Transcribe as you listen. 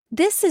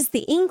This is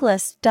the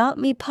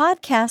Englist.me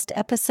podcast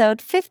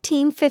episode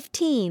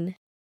 1515.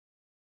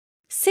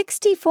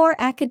 64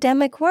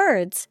 academic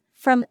words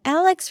from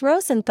Alex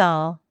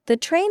Rosenthal. The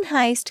Train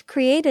Heist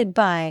created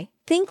by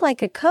Think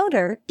Like a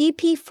Coder,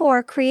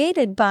 EP4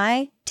 created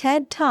by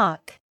TED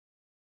Talk.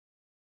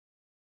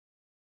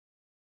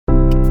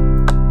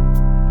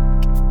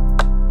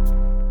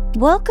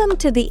 Welcome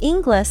to the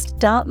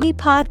Englist.me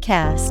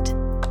podcast.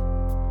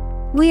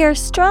 We are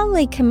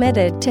strongly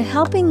committed to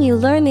helping you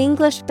learn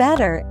English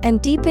better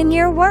and deepen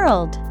your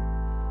world.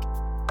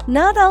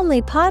 Not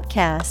only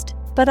podcast,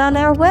 but on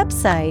our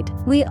website,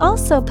 we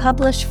also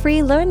publish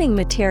free learning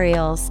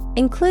materials,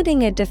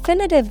 including a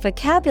definitive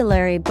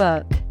vocabulary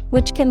book,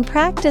 which can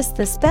practice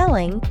the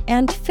spelling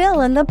and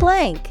fill in the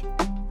blank.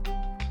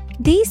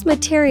 These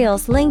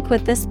materials link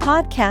with this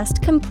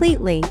podcast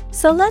completely,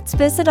 so let's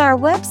visit our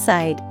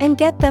website and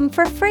get them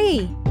for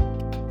free.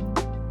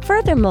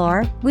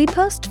 Furthermore, we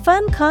post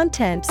fun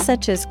content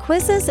such as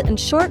quizzes and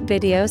short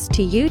videos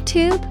to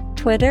YouTube,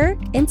 Twitter,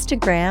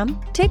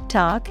 Instagram,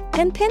 TikTok,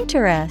 and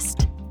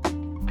Pinterest.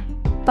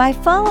 By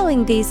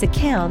following these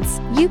accounts,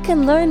 you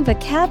can learn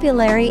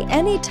vocabulary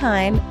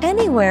anytime,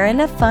 anywhere in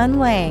a fun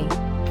way.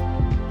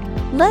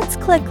 Let's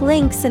click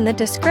links in the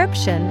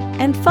description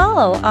and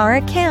follow our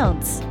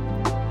accounts.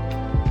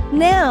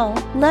 Now,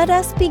 let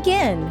us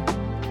begin.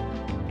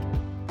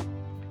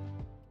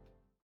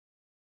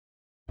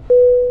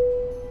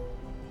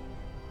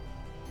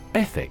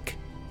 Ethic.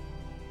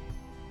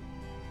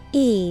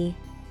 E-T-H-I-C.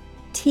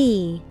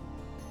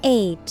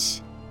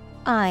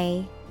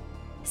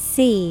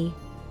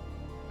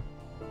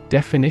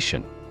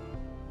 Definition: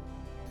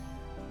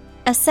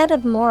 a set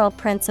of moral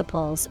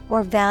principles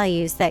or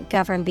values that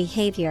govern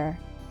behavior.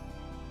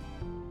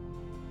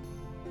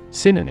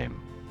 Synonym: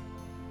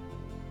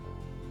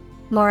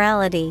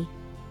 morality,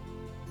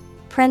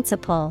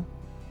 principle,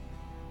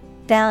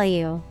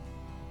 value.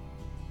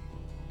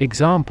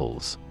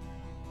 Examples: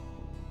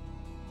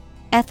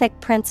 ethic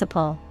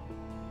principle,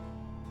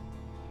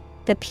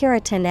 the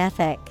Puritan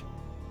ethic.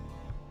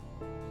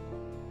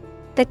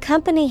 The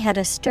company had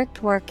a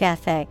strict work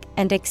ethic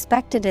and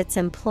expected its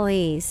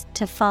employees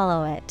to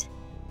follow it.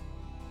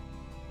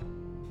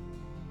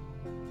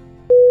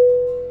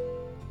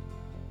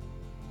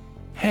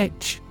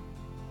 Hedge.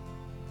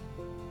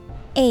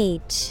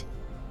 H-E-D-G-E.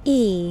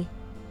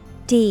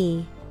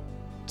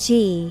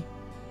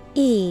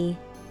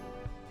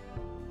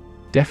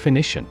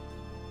 Definition: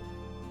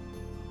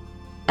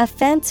 a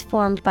fence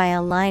formed by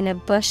a line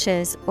of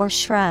bushes or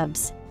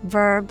shrubs.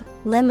 Verb,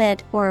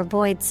 limit or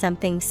avoid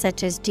something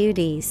such as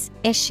duties,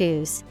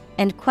 issues,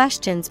 and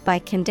questions by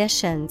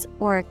conditions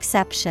or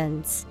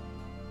exceptions.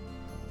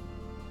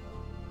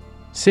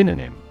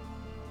 Synonym: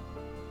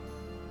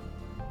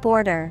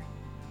 border,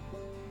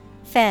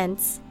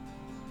 fence,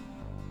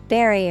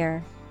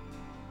 barrier.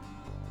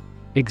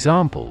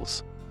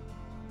 Examples: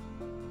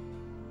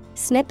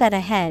 snip at a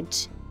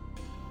hedge,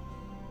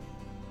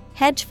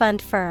 hedge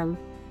fund firm.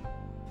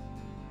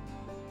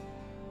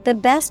 The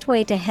best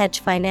way to hedge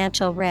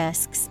financial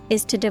risks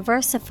is to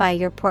diversify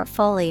your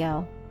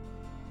portfolio.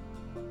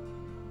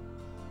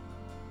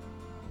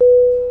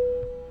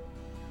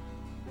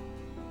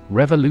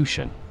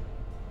 Revolution.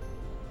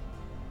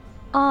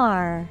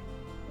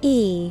 R-E-V-O-L-U-T-I-O-N.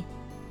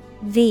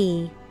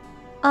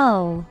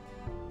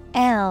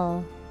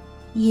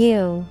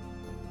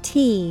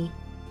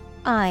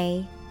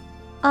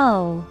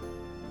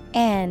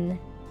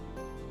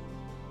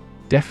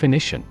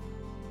 Definition: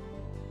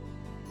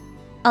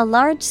 a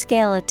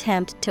large-scale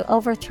attempt to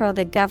overthrow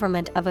the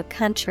government of a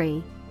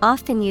country,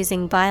 often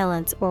using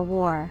violence or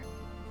war.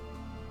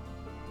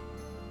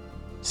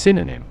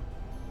 Synonym: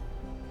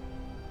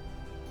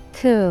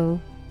 coup,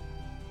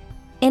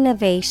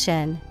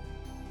 innovation,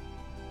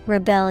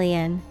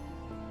 rebellion.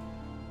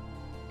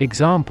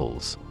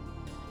 Examples: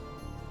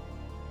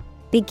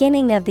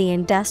 beginning of the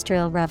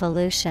Industrial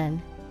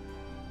Revolution,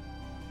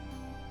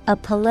 a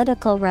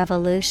political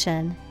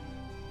revolution.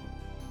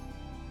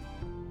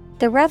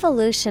 The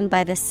revolution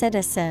by the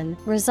citizen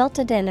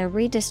resulted in a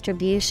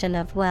redistribution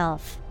of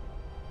wealth.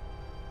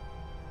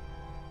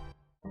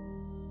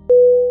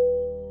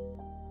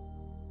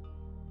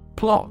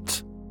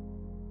 Plot.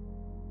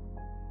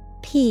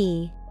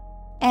 P-L-O-T.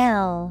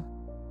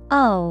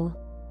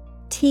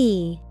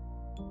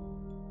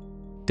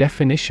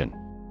 Definition: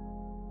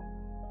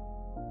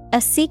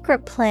 a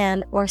secret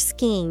plan or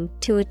scheme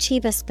to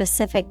achieve a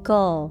specific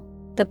goal.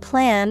 The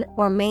plan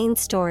or main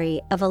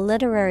story of a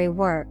literary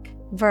work.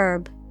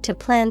 Verb, to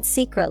plan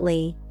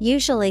secretly,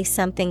 usually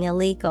something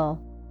illegal.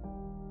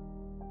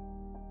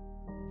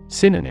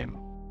 Synonym: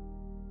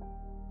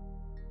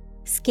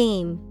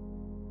 scheme,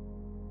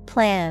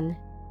 plan,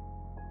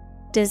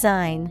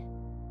 design.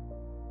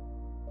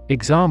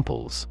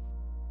 Examples: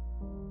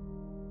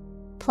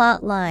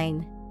 plot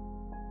line,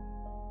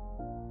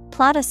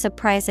 plot a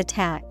surprise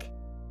attack.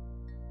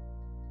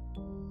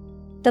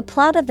 The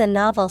plot of the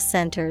novel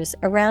centers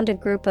around a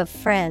group of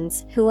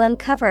friends who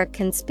uncover a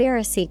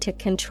conspiracy to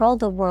control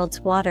the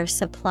world's water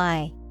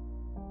supply.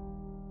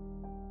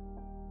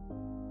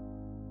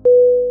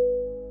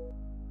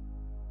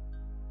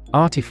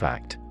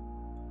 Artifact.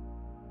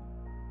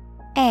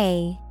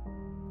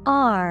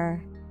 ARTIFACT.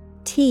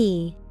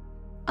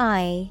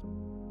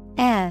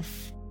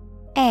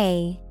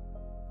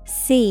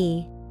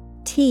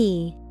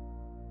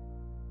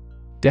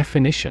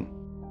 Definition.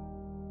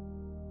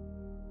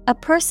 A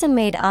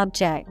person-made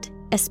object,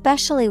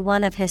 especially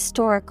one of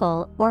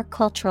historical or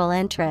cultural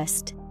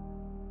interest.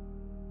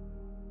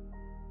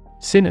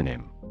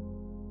 Synonym.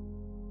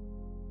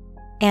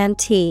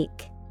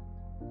 Antique,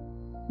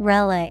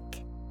 relic,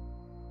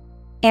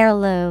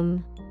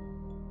 heirloom.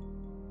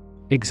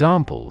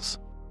 Examples.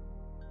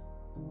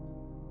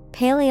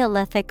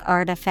 Paleolithic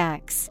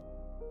artifacts,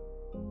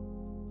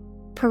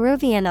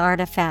 Peruvian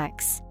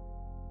artifacts.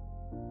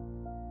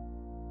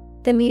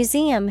 The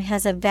museum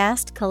has a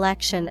vast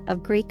collection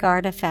of Greek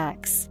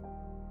artifacts.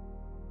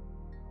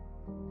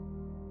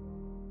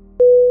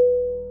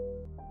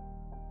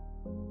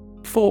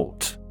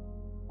 Fort.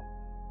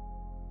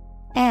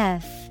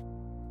 F-O-R-T.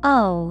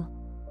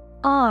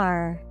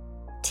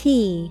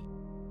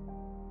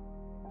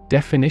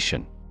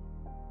 Definition.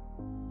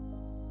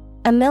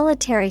 A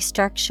military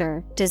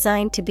structure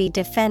designed to be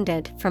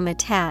defended from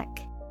attack.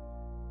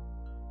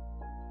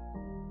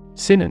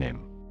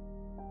 Synonym.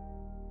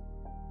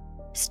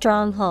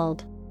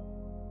 Stronghold,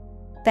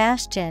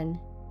 bastion,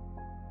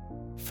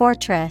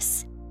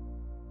 fortress.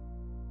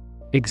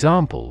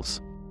 Examples.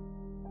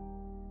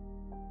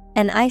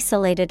 An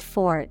isolated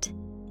fort.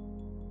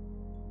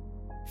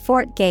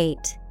 Fort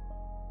gate.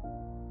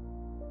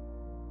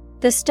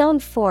 The stone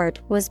fort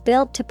was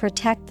built to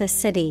protect the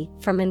city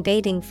from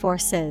invading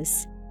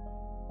forces.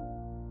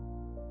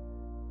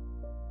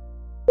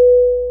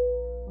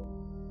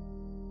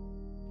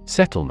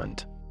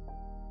 Settlement.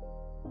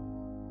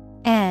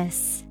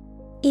 S-E-T-T-L-E-M-E-N-T.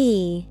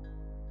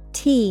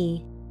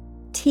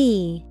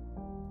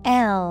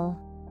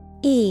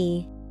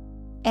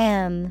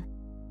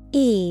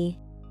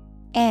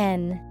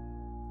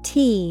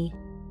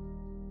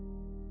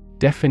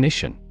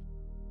 Definition.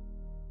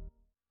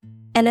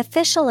 An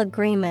official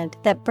agreement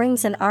that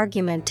brings an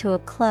argument to a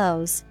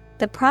close,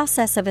 the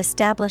process of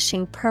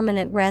establishing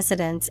permanent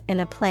residence in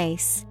a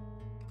place.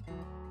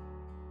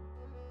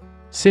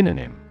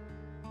 Synonym.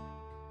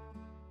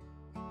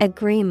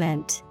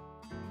 Agreement,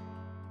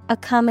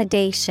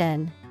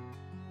 accommodation,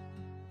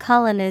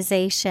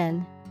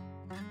 colonization.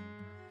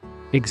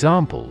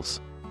 Examples.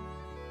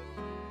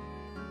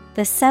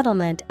 The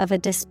settlement of a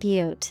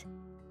dispute.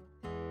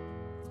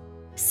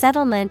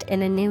 Settlement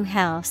in a new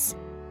house.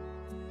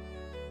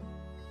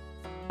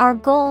 Our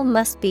goal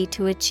must be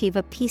to achieve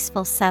a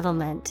peaceful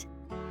settlement.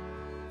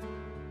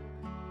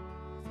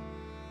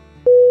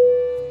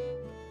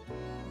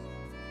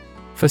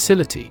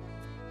 Facility.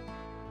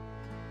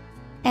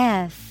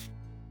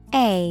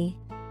 F-A-C-I-L-I-T-Y.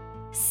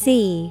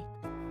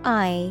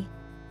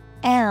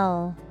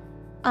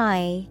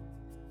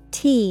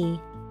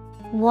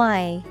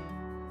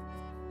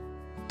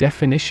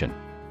 Definition.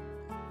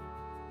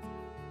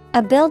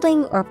 A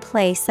building or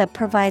place that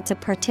provides a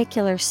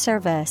particular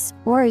service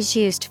or is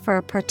used for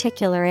a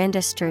particular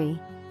industry.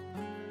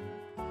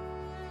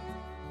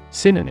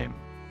 Synonym.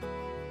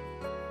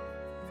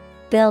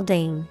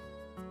 Building,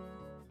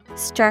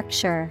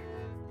 structure,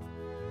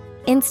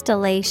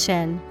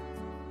 installation.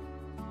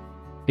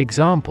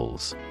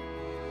 Examples.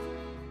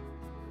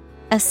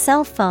 A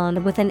cell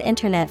phone with an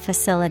internet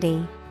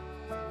facility.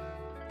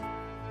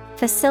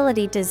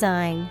 Facility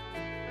design.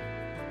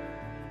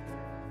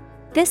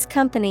 This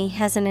company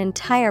has an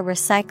entire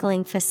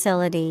recycling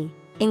facility,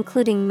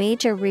 including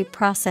major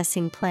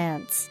reprocessing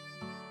plants.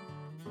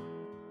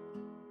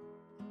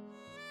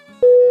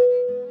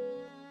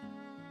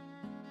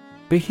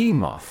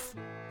 Behemoth.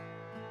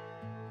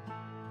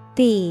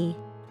 B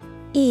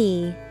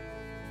E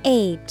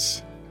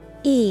H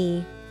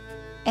E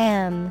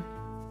M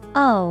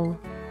O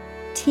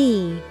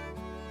T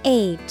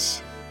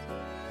H.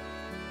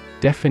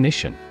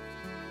 Definition.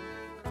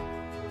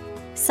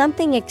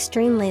 Something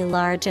extremely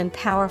large and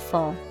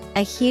powerful,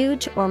 a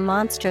huge or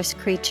monstrous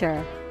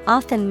creature,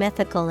 often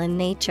mythical in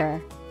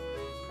nature.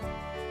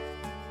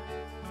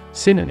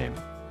 Synonym.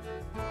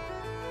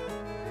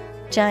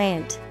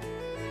 Giant,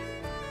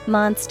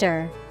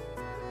 monster,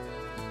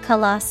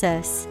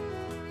 colossus.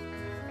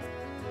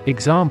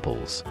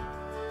 Examples.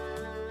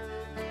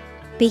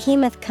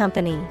 Behemoth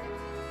company.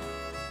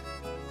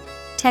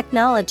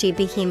 Technology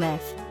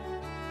behemoth.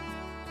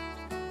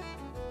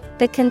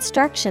 The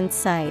construction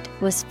site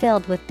was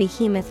filled with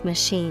behemoth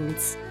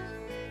machines.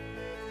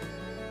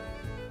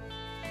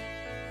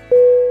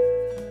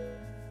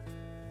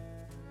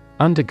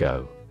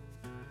 Undergo.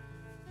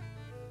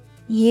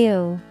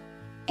 U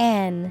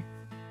N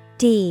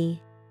D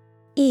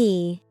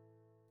E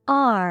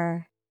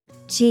R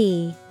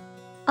G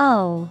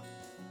O.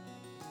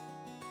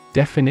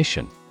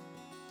 Definition.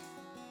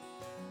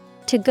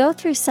 To go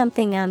through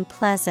something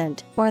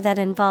unpleasant or that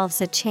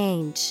involves a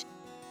change.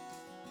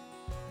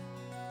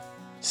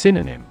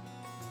 Synonym.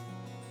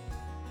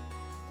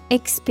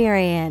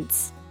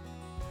 Experience,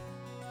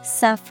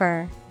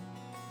 suffer,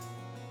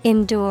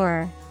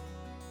 endure.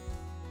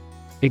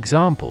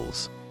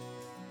 Examples.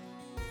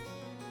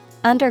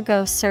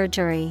 Undergo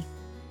surgery.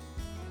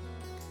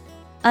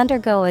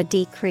 Undergo a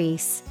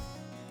decrease.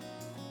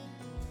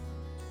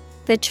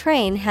 The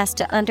train has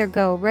to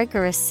undergo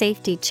rigorous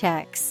safety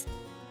checks.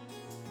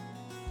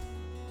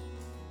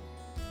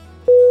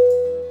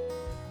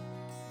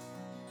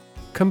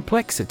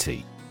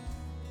 Complexity.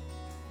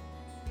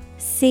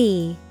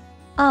 COMPLEXITY.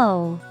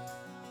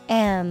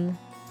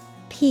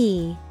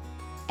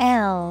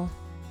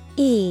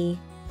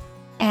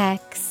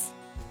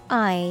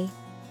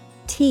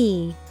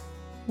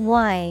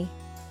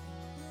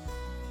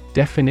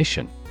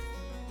 Definition.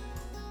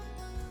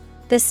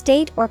 The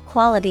state or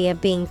quality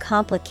of being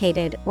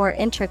complicated or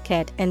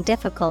intricate and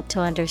difficult to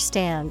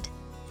understand.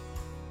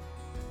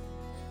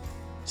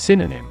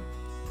 Synonym.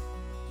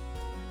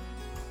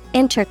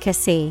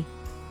 Intricacy,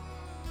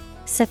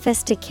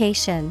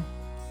 sophistication,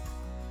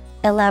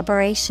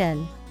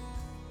 elaboration.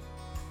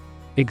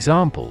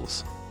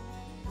 Examples.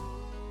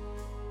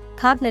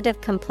 Cognitive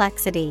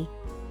complexity.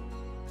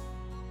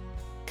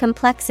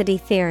 Complexity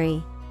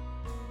theory.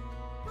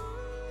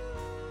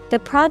 The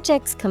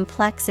project's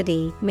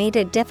complexity made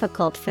it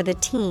difficult for the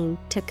team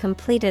to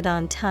complete it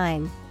on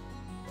time.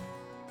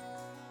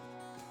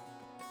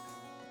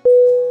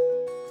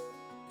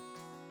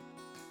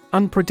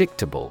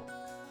 Unpredictable. Unpredictable.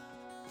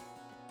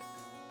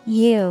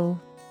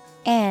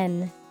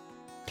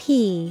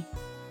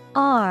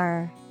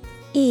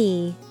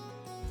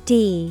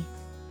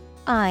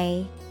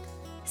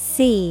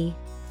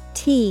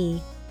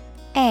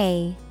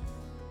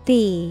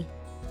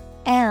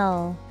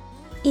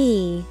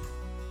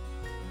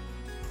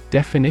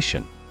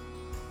 Definition.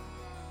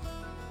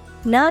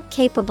 Not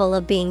capable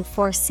of being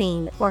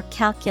foreseen or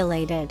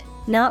calculated,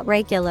 not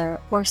regular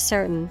or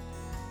certain.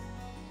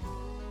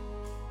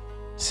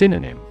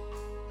 Synonym.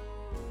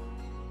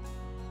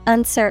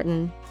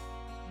 Uncertain,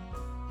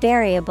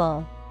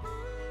 variable,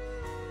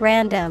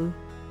 random.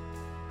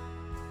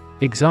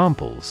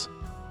 Examples.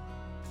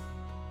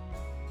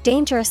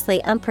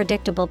 Dangerously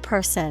unpredictable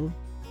person.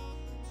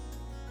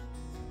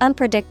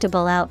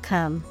 Unpredictable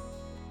outcome.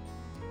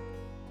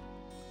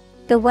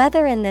 The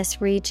weather in this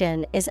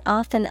region is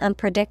often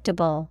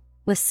unpredictable,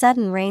 with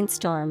sudden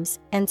rainstorms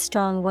and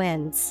strong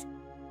winds.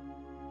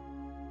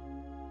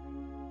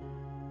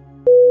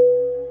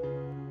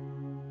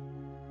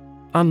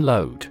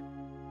 Unload.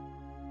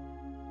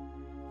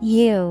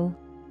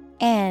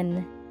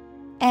 UNLOAD.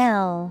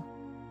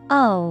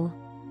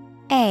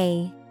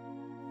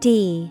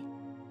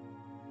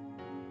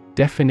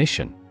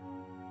 Definition.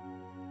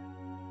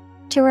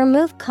 To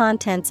remove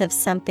contents of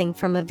something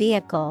from a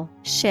vehicle,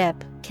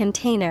 ship,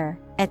 container,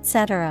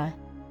 etc.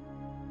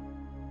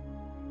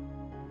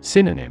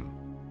 Synonym.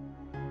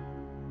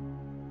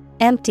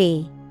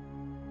 Empty,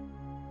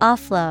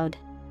 offload,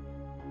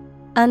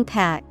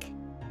 unpack.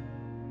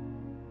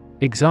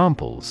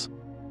 Examples.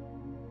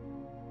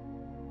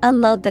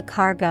 Unload the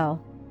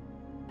cargo.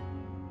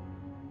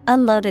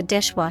 Unload a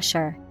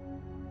dishwasher.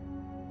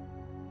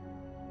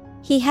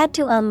 He had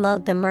to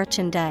unload the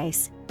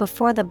merchandise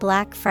before the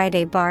Black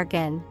Friday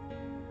bargain.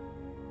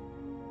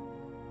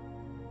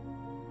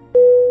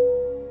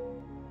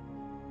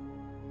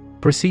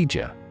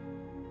 Procedure.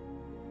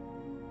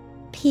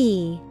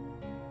 Procedure.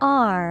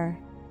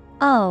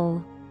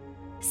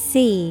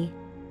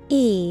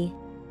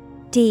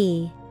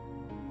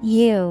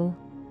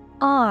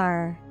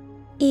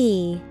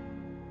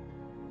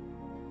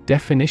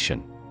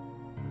 Definition.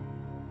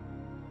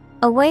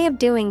 A way of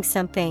doing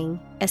something,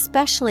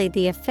 especially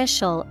the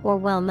official or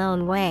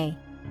well-known way.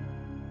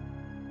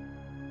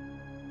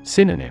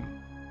 Synonym.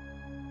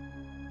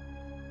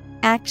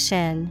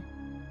 Action,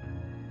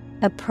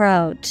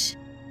 approach,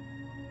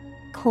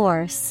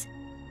 course.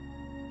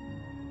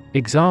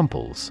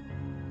 Examples.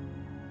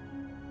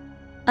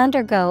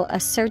 Undergo a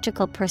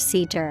surgical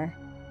procedure.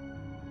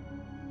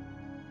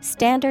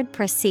 Standard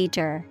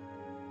procedure.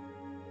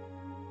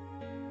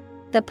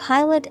 The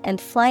pilot and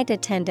flight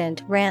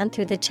attendant ran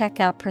through the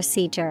checkout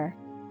procedure.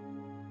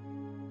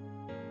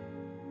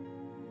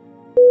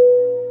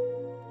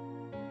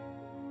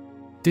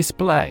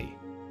 Display.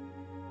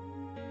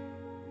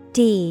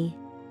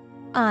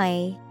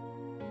 DISPLAY.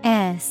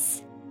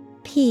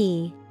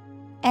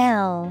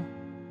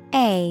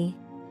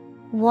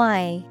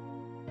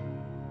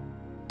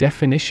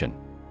 Definition.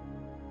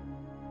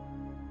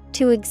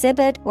 To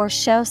exhibit or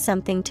show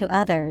something to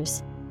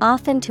others,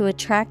 often to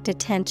attract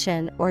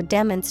attention or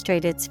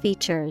demonstrate its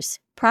features,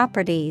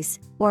 properties,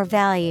 or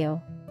value.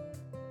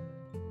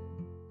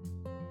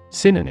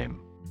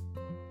 Synonym.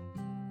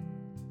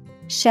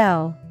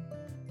 Show,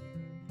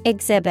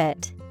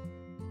 exhibit,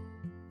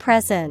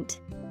 present.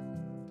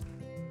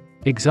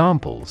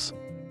 Examples.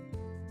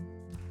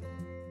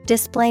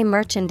 Display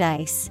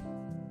merchandise.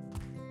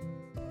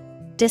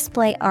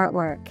 Display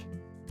artwork.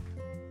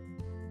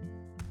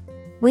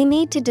 We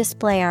need to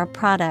display our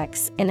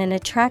products in an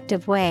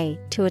attractive way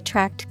to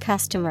attract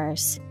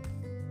customers.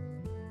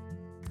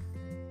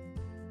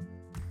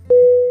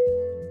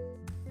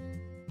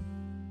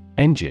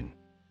 Engine.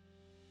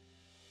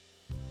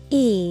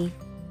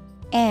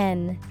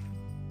 ENGINE.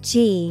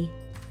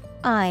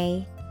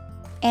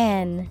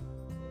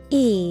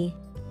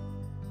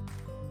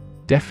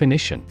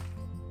 Definition: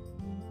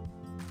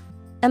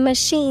 A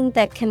machine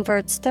that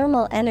converts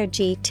thermal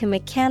energy to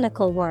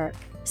mechanical work,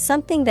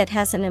 something that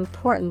has an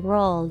important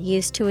role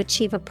used to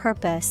achieve a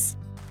purpose.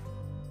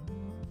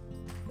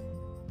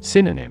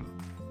 Synonym: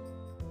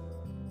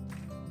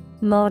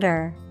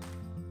 Motor,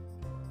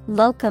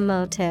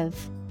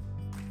 locomotive,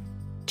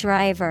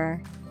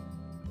 driver.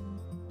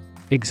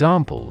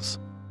 Examples: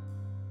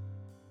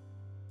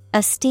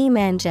 A steam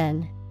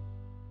engine,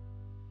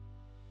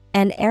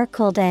 an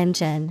air-cooled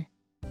engine.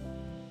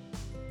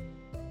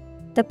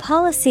 The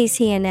policies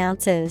he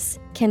announces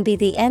can be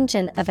the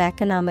engine of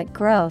economic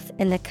growth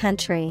in the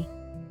country.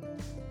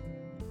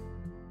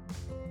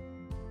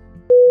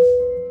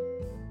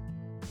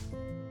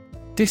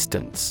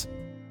 Distance: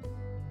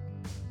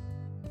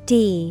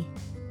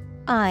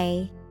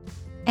 D-I-S-T-A-N-C-E.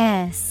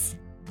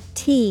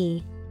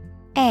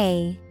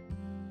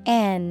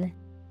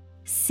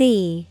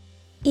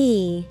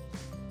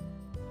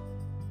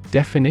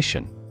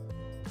 Definition: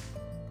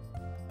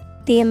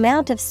 The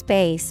amount of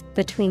space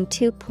between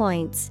 2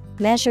 points,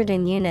 measured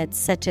in units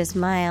such as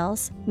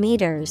miles,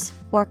 meters,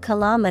 or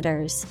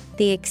kilometers,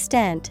 the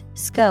extent,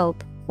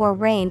 scope, or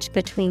range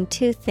between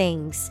two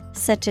things,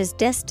 such as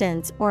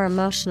distance or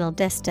emotional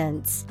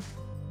distance.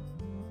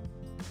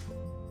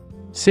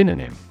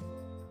 Synonym: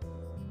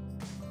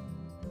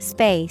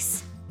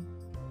 Space,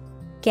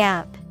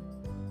 gap,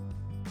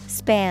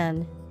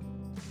 span.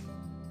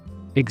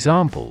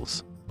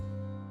 Examples: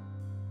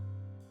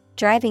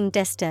 Driving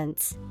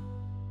distance,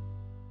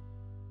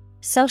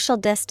 social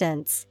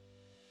distance.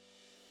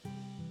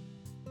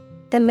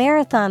 The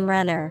marathon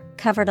runner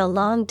covered a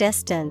long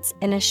distance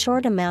in a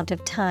short amount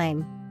of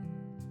time.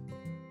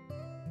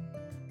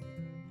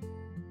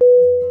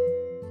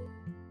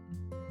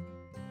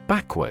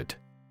 Backward: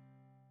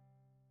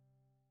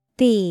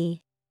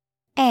 B-A-C-K-W-A-R-D.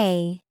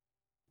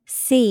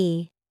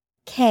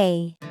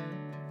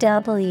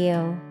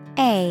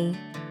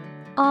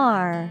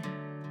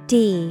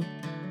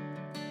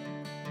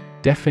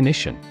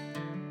 Definition: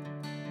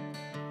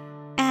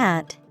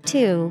 At,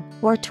 to,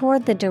 or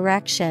toward the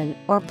direction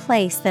or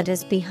place that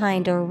is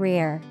behind or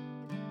rear.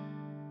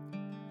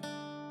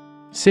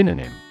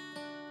 Synonym: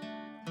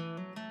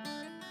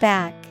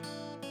 Back,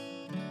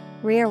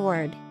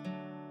 rearward,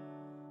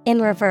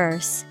 in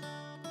reverse.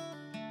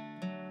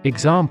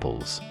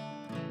 Examples: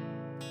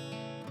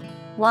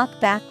 Walk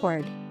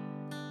backward,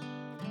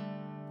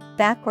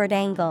 backward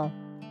angle.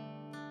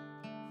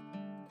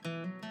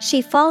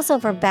 She falls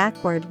over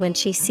backward when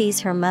she sees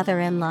her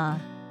mother-in-law.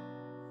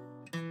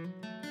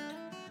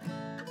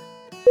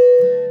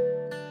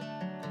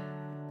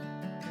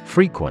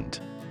 Frequent: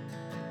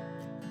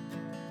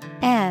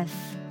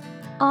 F-R-E-Q-U-E-N-T.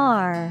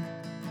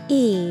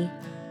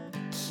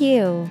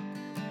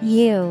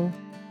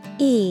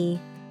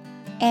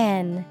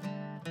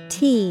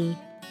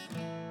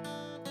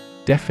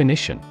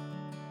 Definition: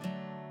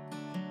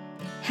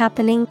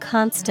 Happening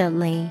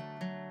constantly.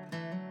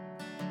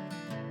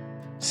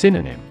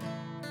 Synonym: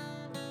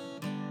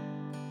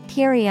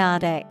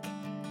 Periodic,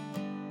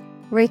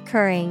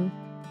 recurring,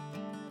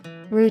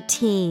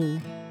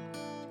 routine.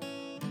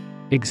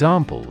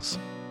 Examples: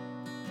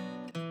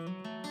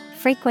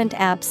 Frequent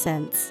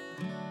absence,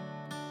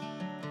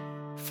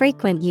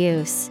 frequent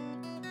use.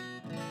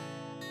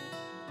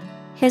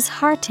 His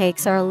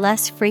heartaches are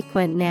less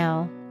frequent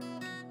now.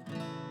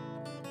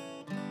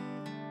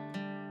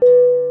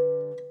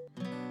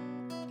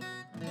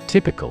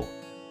 Typical: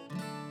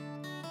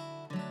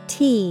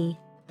 T-Y-P-I-C-A-L.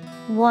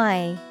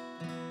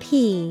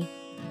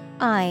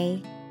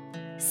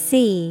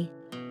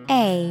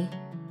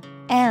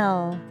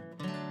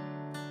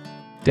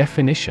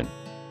 Definition: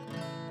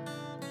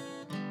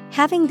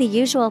 Having the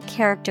usual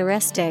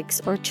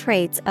characteristics or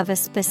traits of a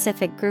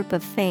specific group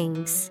of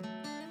things.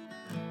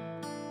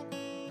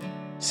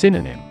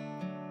 Synonym: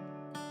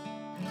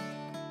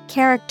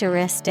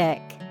 Characteristic,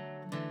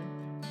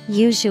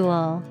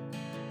 usual,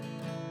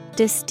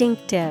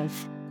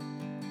 distinctive.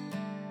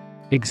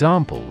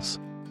 Examples: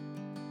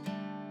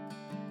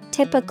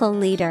 Typical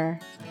leader,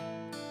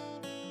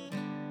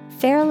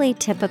 fairly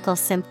typical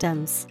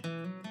symptoms.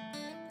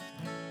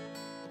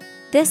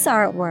 This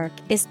artwork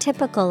is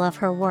typical of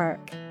her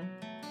work.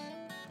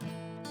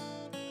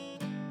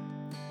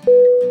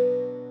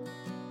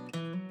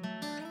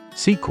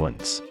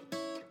 Sequence: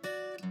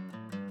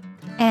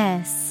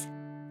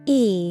 S-E-Q-U-E-N-C-E.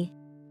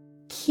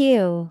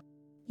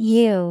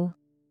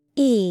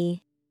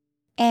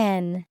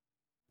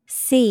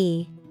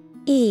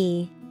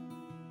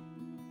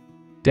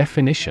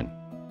 Definition: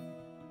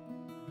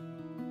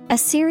 A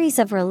series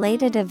of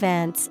related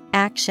events,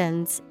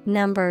 actions,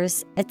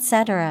 numbers,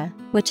 etc.,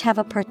 which have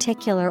a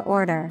particular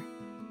order.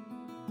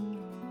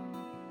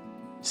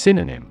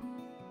 Synonym: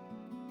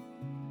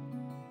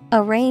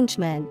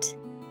 Arrangement,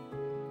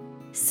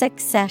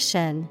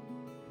 succession,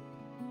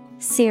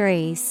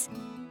 series.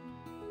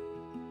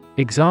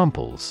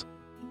 Examples: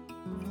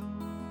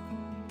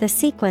 The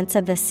sequence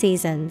of the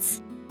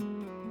seasons,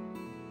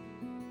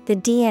 the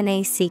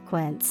DNA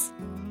sequence.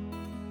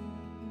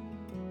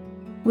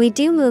 We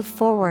do move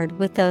forward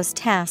with those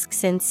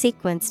tasks in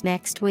sequence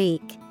next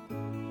week.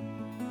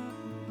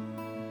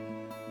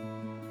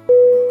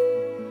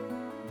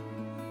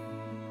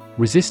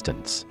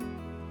 Resistance.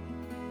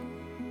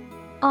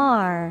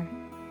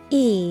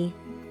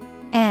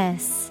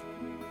 RESISTANCE.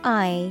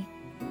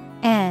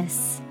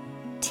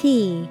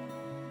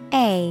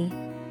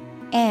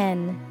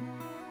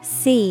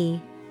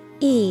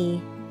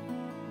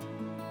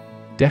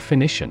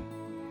 Definition.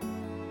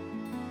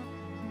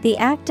 The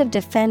act of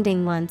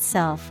defending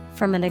oneself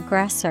from an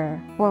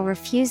aggressor or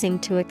refusing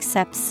to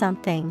accept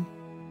something.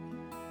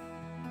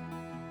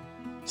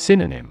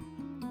 Synonym.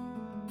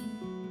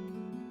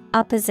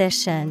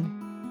 Opposition,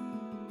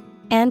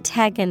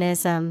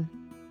 antagonism,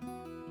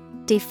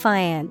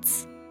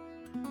 defiance.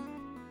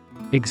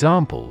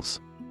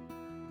 Examples.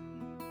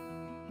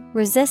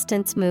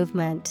 Resistance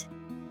movement.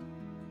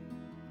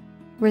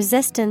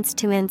 Resistance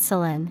to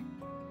insulin.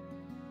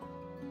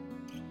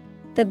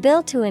 The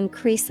bill to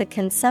increase the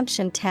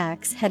consumption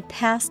tax had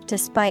passed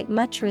despite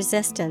much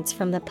resistance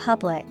from the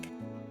public.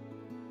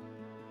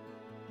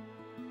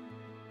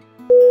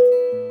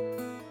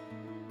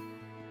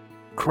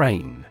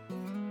 Crane.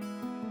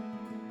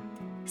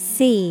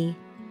 CRANE.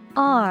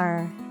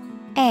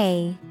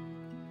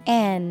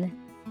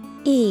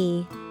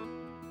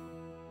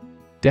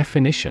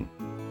 Definition.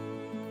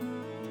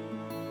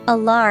 A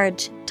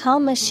large, tall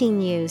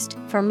machine used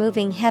for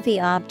moving heavy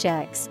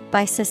objects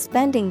by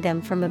suspending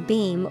them from a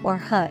beam or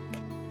hook.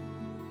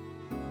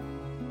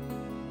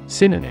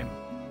 Synonym.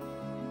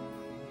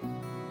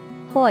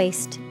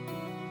 Hoist,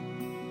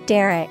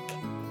 derrick,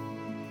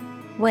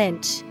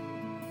 winch.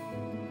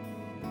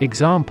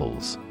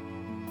 Examples.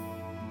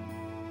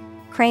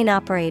 Crane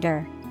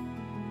operator.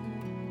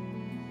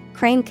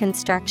 Crane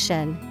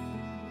construction.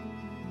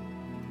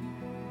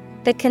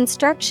 The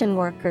construction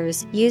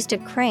workers used a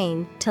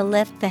crane to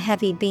lift the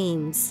heavy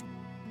beams.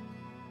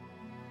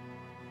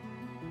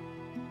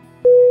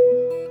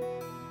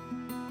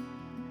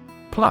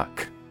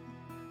 Pluck.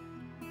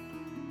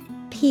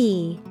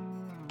 PLUCK.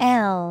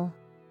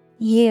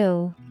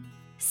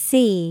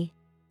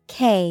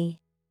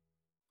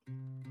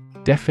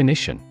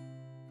 Definition.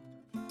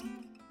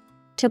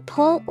 To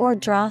pull or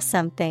draw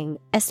something,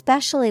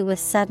 especially with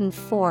sudden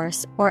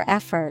force or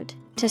effort,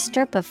 to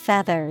strip of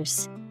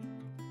feathers.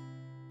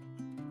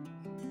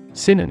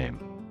 Synonym.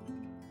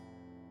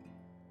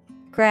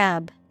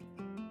 Grab,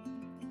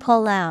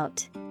 pull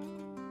out,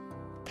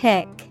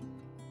 pick.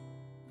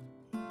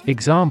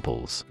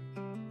 Examples.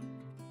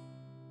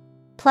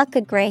 Pluck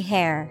a gray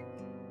hair.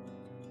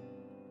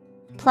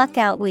 Pluck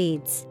out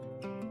weeds.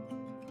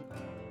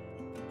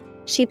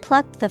 She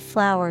plucked the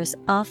flowers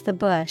off the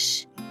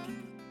bush.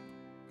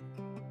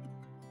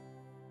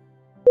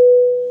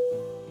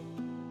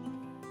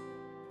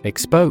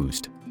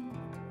 Exposed.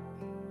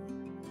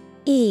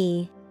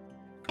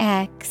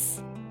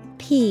 EXPOSED.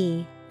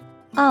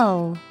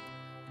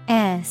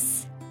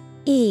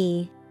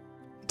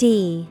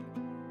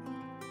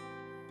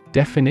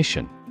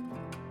 Definition.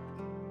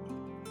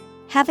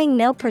 Having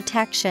no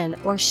protection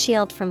or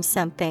shield from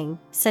something,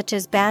 such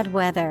as bad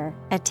weather,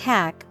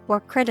 attack, or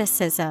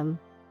criticism.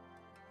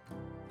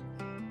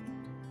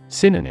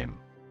 Synonym.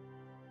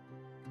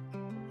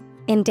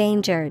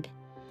 Endangered,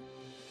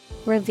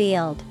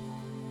 revealed,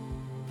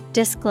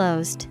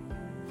 disclosed.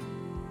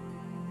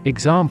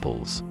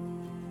 Examples.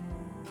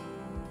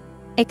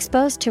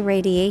 Exposed to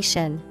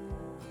radiation.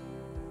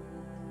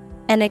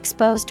 An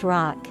exposed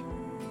rock.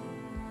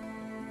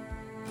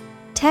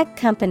 Tech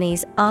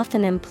companies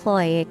often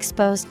employ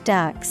exposed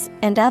ducts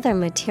and other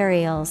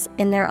materials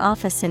in their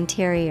office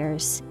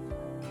interiors.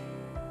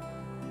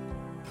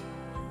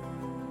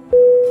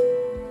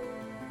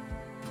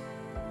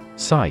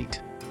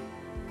 Sight.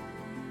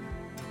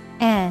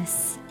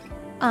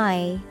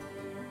 SIGHT.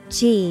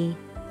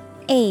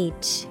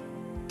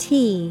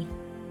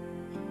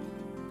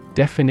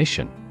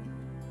 Definition.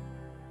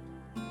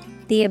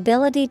 The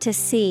ability to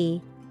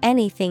see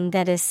anything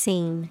that is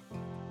seen.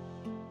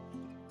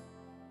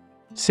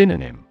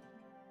 Synonym.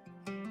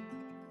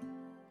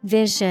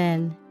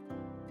 Vision,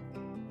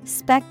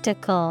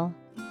 spectacle,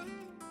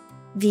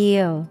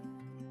 view.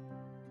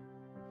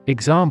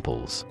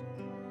 Examples.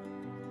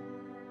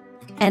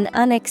 An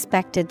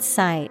unexpected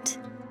sight.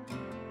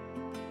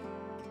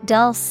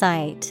 Dull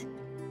sight.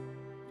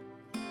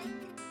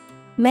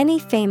 Many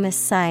famous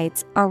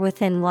sights are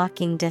within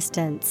walking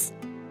distance.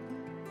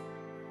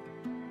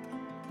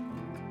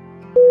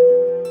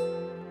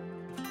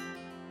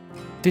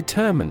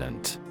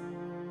 Determinant.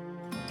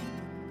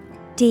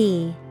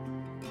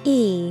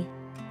 DETERMINANT.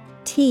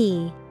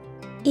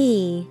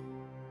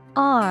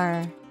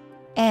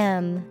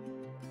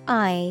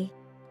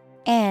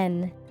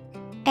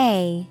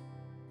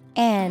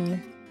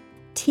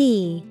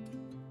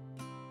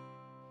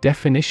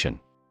 Definition.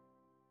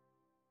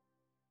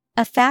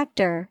 A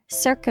factor,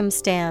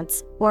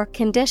 circumstance, or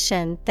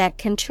condition that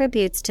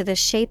contributes to the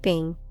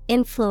shaping,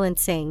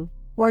 influencing,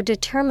 or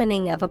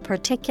determining of a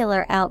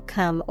particular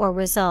outcome or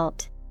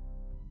result.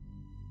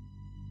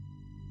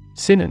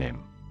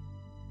 Synonym.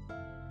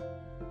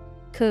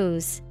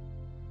 Cause,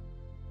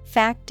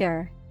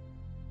 factor,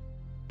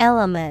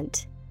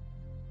 element.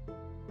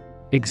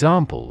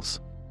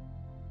 Examples: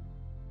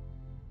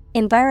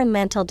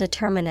 environmental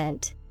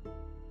determinant,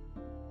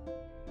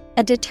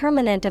 a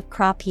determinant of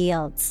crop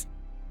yields.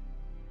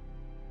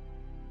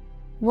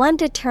 One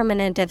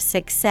determinant of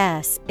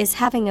success is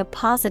having a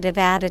positive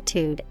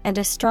attitude and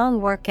a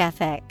strong work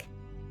ethic.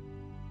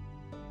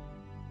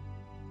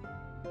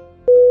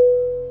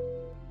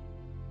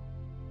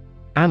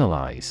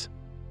 Analyze.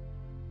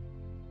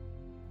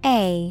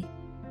 A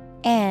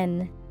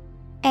N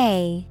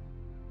A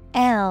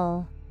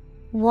L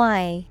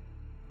Y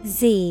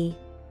Z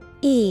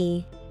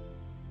E.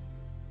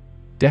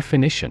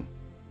 Definition: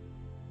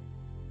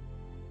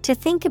 to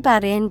think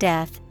about in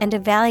depth and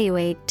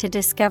evaluate to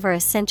discover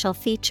essential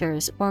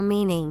features or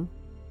meaning.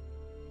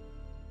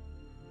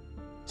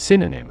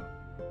 Synonym: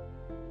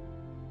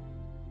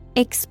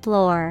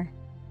 explore,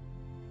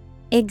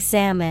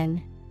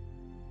 examine,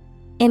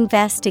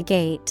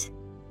 investigate.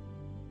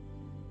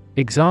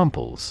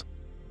 Examples: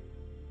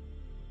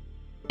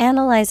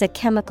 analyze a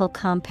chemical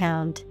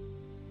compound.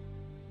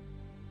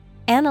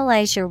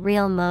 Analyze your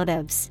real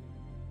motives.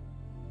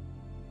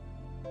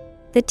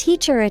 The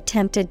teacher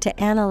attempted to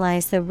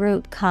analyze the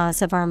root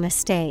cause of our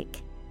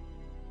mistake.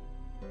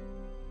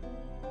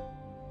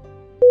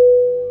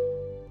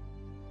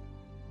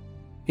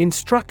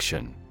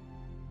 Instruction.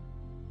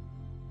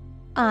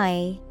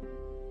 I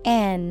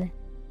N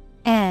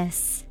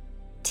S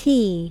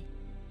T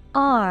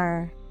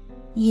R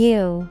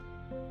U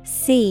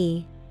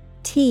C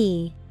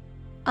T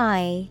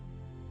I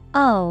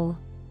O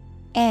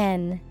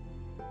N.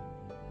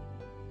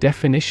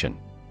 Definition: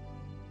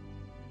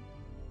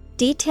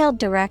 detailed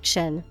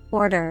direction,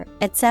 order,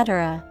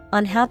 etc.,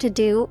 on how to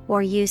do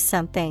or use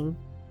something.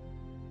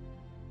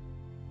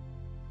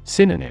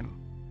 Synonym: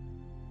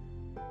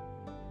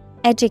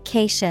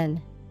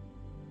 education,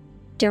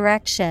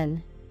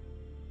 direction,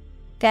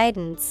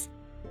 guidance.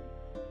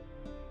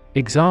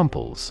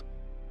 Examples: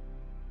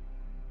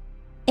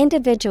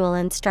 individual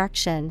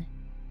instruction.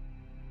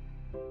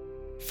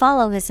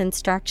 Follow his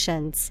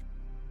instructions.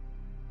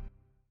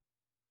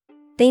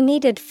 They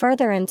needed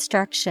further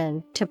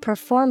instruction to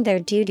perform their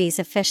duties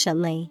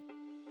efficiently.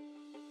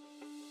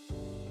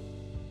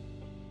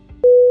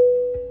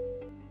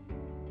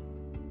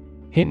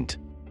 Hint.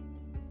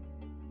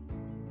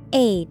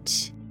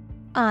 H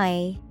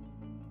I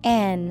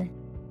N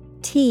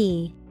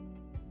T.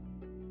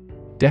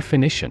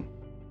 Definition: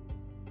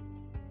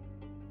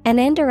 an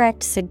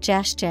indirect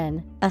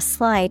suggestion, a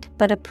slight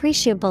but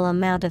appreciable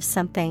amount of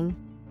something.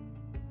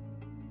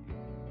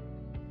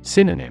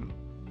 Synonym: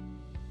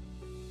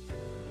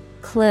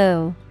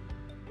 clue,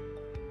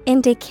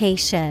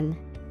 indication,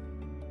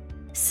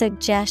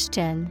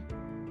 suggestion.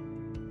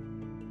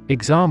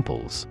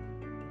 Examples: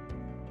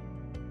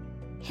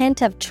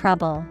 hint of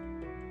trouble.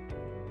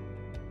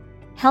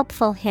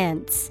 Helpful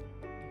hints.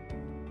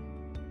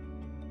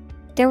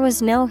 There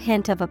was no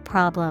hint of a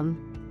problem.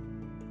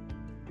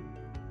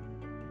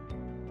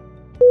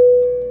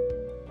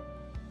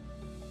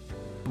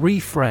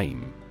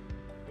 Reframe.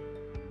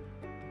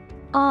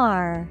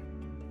 R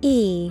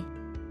E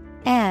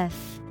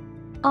F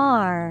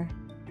R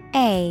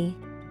A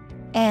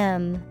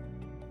M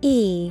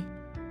E.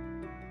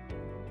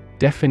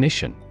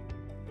 Definition: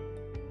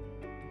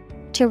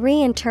 to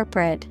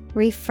reinterpret,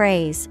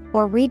 rephrase,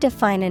 or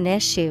redefine an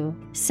issue,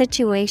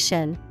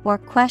 situation, or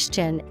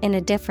question in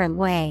a different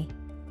way.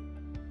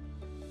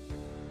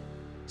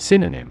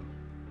 Synonym: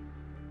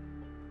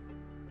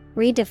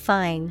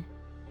 redefine,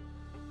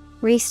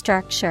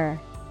 restructure,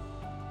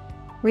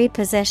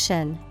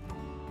 reposition.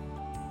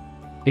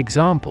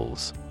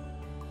 Examples: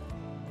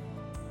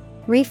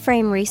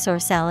 reframe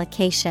resource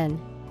allocation.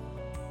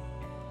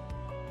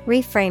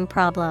 Reframe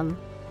problem.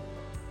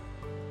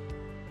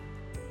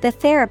 The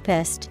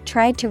therapist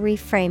tried to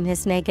reframe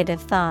his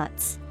negative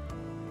thoughts.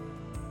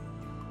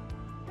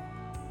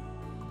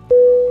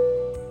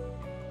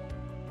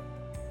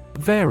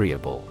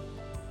 Variable.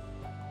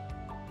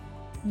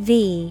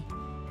 V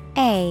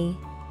A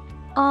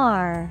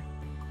R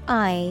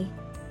I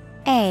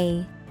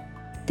A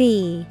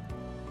B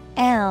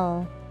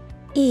L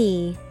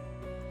E.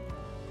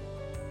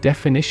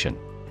 Definition: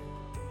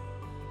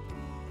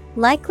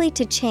 likely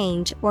to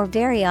change or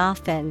very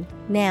often,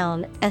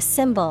 noun, a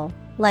symbol,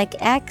 like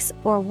X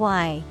or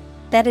Y,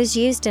 that is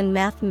used in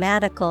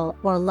mathematical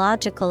or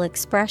logical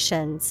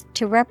expressions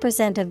to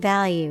represent a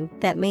value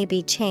that may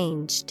be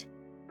changed.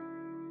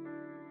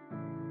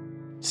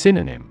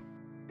 Synonym: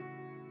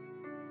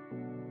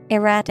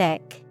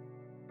 erratic,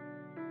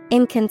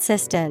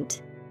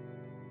 inconsistent,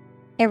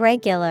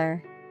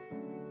 irregular.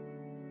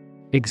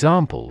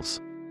 Examples: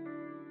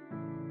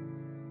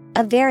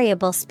 a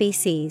variable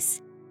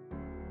species.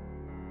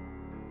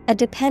 A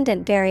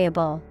dependent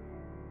variable.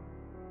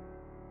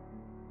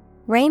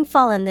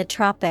 Rainfall in the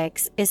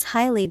tropics is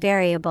highly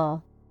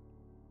variable.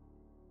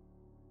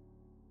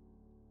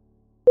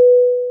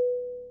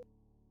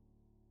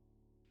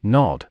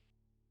 Nod.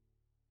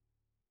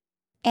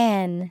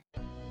 N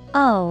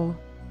O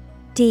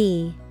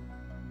D.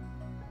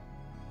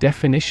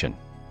 Definition: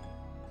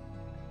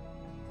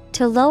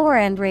 To lower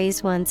and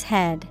raise one's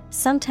head,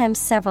 sometimes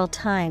several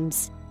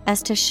times,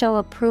 as to show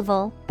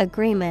approval,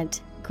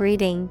 agreement,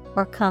 greeting,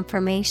 or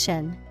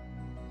confirmation.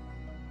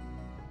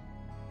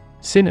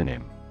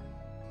 Synonym: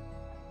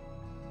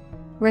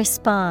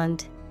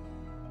 Respond,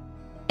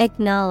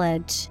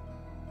 acknowledge,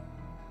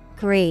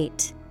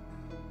 greet.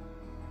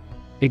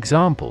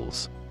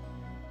 Examples: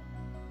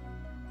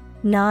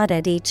 Nod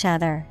at each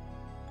other.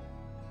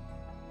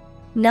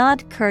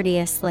 Nod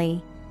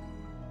courteously.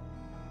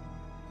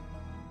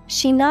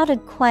 She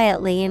nodded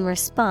quietly in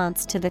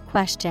response to the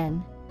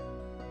question.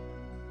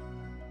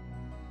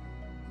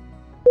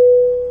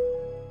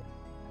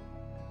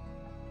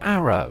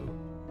 Arrow.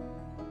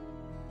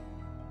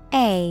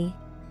 A-R-R-O-W.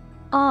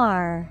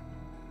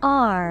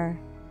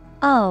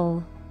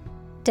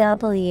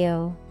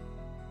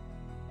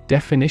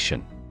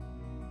 Definition: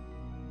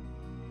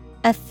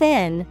 A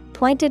thin,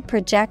 pointed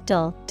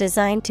projectile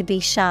designed to be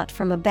shot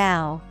from a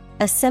bow,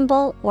 a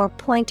symbol or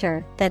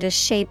pointer that is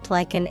shaped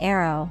like an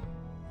arrow.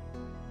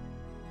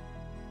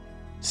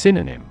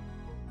 Synonym: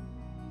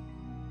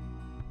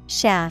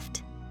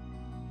 Shaft,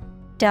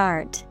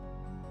 dart,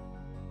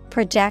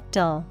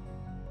 projectile.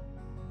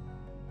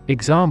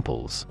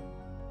 Examples: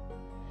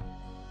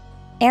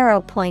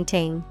 Arrow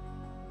pointing,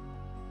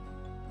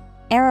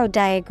 arrow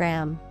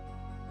diagram.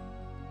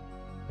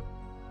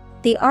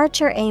 The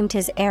archer aimed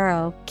his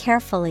arrow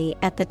carefully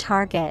at the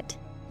target.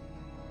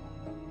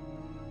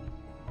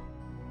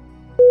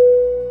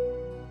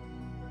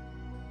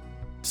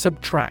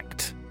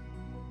 Subtract.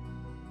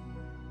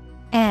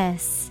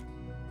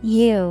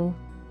 S-U-B-T-R-A-C-T.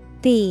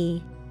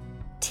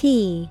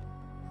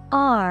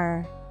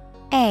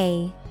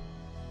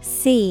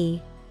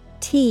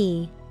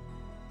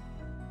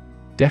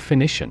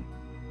 Definition: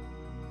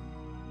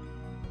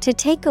 To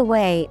take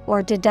away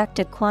or deduct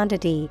a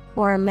quantity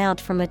or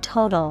amount from a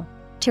total,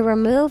 to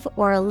remove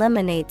or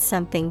eliminate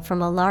something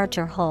from a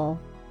larger whole.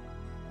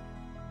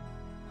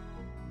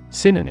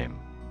 Synonym: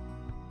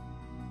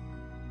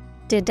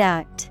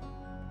 Deduct,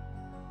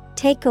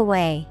 take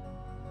away,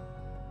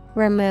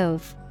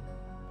 remove.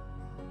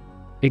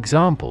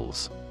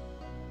 Examples: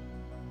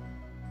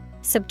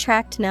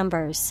 Subtract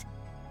numbers.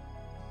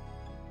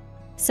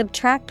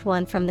 Subtract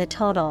one from the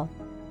total.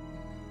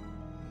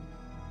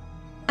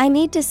 I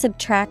need to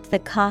subtract the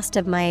cost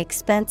of my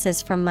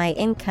expenses from my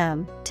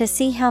income to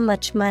see how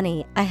much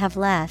money I have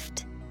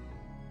left.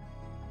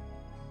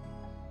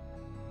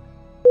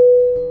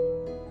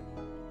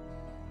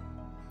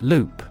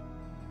 Loop.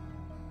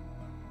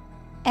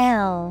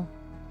 L-O-O-P.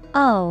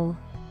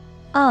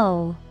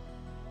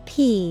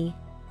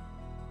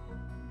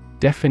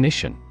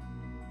 Definition: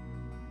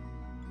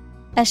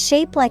 A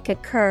shape like a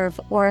curve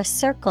or a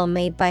circle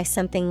made by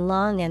something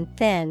long and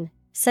thin,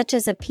 such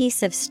as a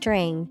piece of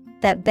string,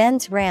 that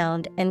bends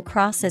round and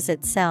crosses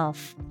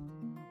itself.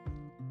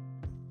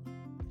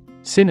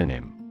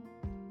 Synonym: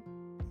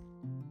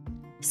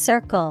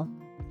 Circle,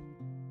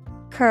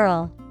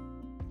 curl,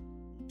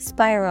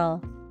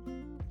 spiral.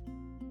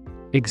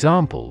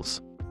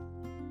 Examples: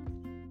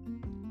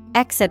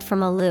 Exit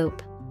from a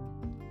loop.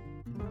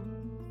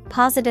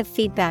 Positive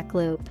feedback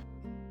loop.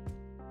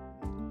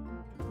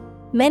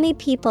 Many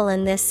people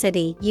in this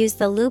city use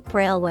the loop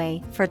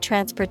railway for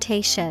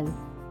transportation.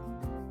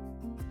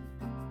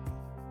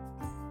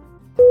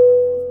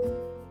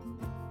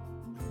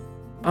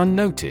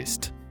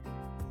 Unnoticed.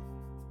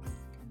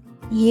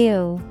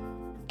 U-N-N-O-T-I-C-E-D.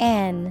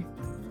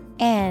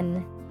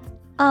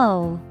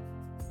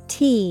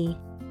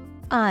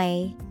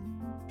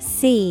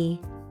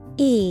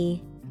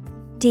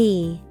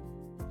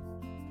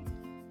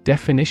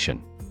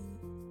 Definition: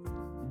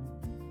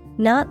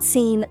 Not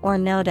seen or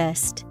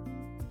noticed.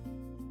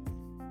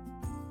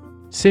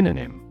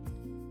 Synonym: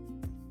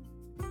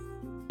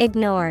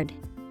 Ignored,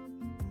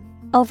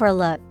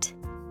 overlooked,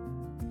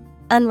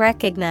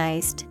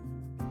 unrecognized.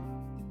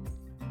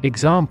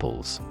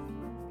 Examples: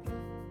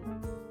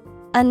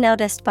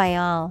 Unnoticed by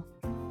all.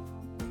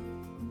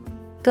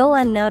 Go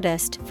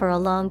unnoticed for a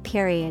long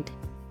period.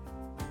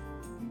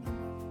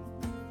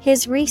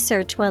 His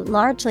research went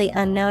largely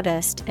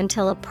unnoticed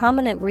until a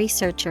prominent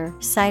researcher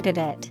cited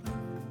it.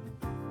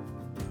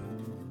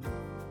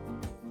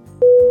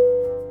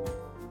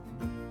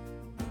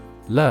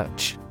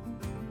 Lurch.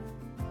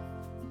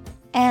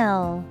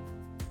 L-U-R-C-H.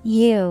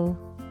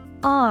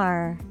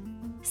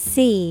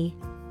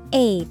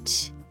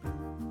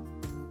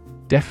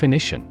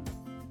 Definition: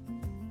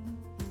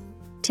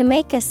 To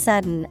make a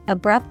sudden,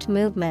 abrupt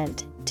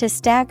movement, to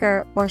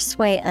stagger or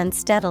sway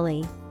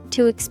unsteadily,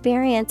 to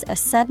experience a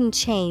sudden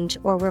change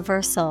or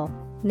reversal.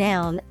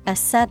 Noun, a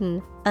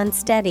sudden,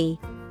 unsteady,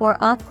 or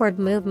awkward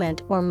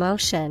movement or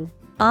motion,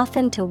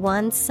 often to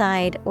one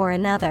side or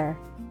another.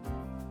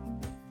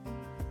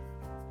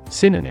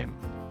 Synonym: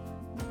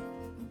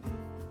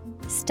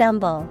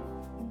 Stumble,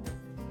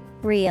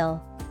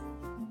 reel,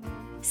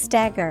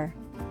 stagger.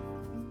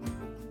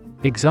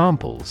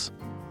 Examples: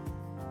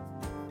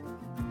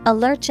 A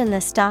lurch in the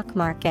stock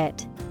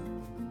market.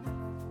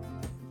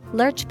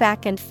 Lurch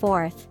back and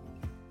forth.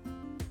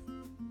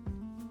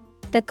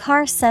 The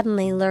car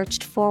suddenly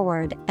lurched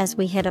forward as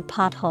we hit a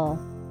pothole.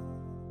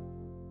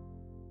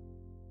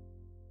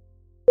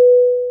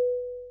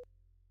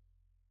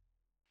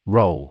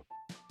 Roll.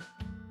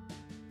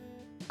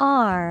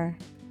 R-O-L-L.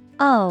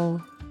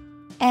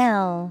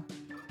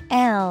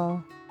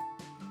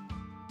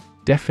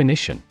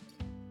 Definition: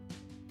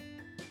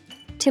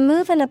 to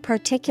move in a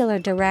particular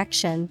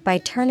direction by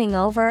turning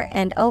over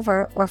and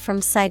over or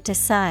from side to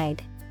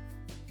side.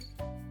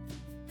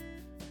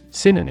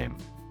 Synonym: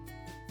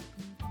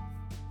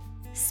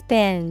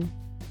 Spin,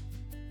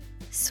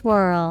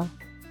 swirl,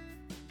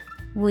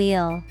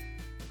 wheel.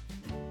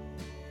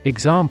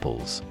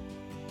 Examples: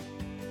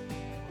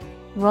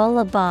 Roll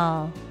a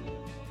ball.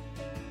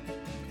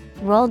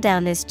 Roll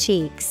down his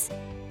cheeks.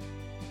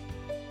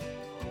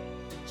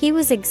 He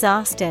was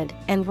exhausted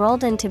and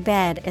rolled into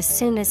bed as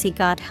soon as he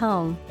got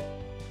home.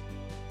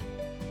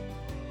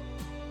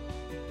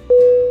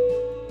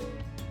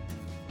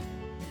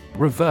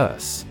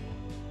 Reverse.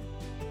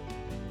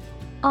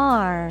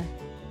 R-E-V-E-R-S-E.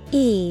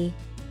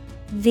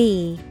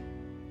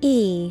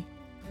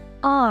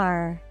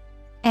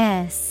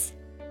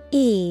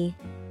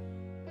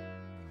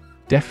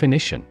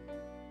 Definition: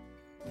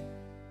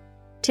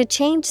 to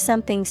change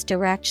something's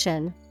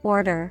direction,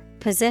 order,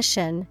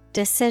 position,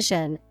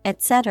 decision,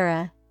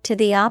 etc., to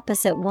the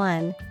opposite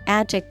one.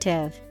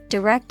 Adjective,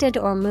 directed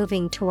or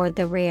moving toward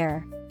the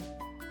rear.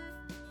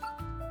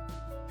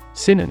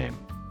 Synonym: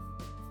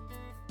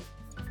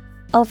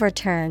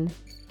 Overturn,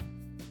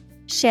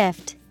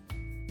 shift,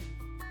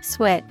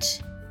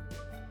 switch.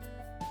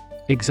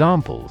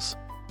 Examples: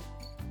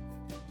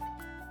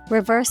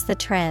 reverse the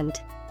trend.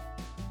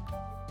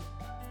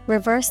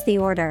 Reverse the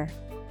order.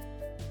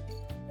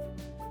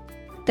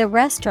 The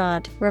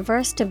restaurant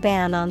reversed a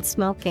ban on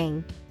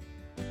smoking.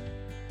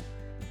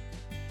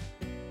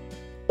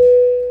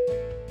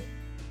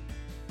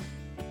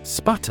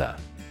 Sputter.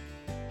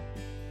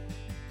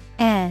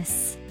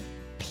 S-P-U-T-T-E-R.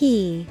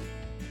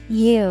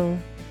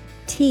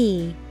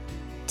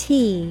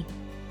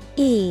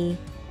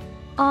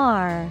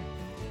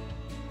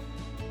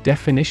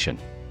 Definition: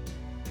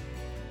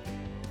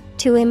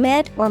 to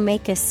emit or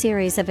make a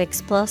series of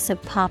explosive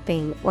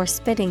popping or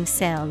spitting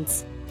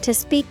sounds. To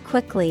speak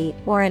quickly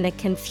or in a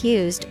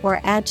confused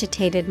or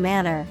agitated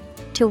manner.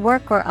 To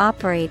work or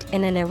operate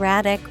in an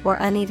erratic or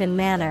uneven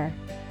manner.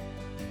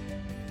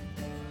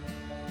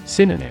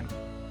 Synonym: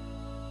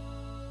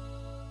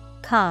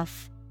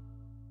 Cough,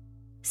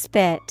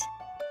 spit,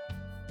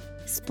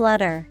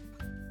 splutter.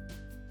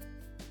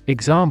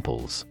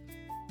 Examples: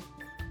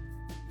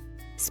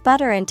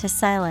 sputter into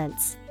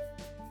silence.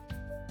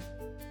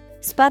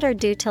 Sputter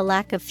due to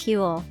lack of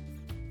fuel.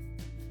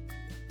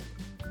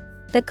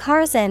 The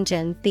car's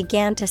engine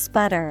began to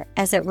sputter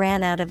as it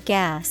ran out of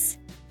gas.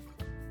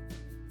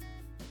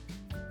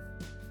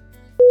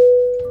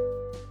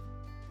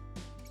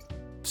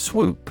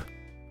 Swoop.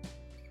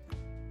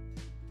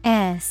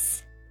 S-W-O-O-P.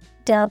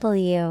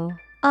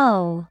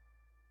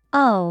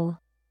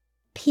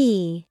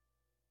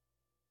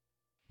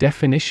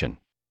 Definition: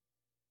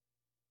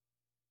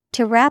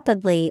 to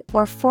rapidly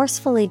or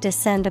forcefully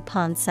descend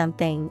upon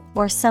something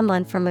or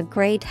someone from a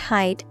great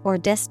height or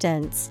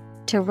distance.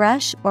 To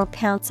rush or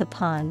pounce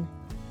upon.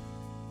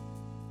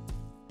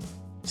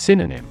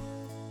 Synonym: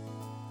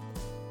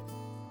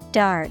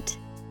 dart,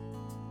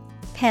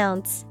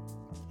 pounce.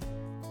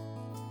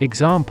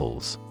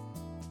 Examples: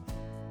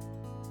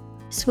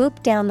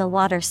 swoop down the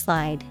water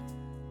slide.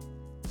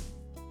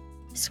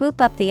 Swoop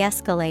up the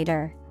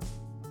escalator.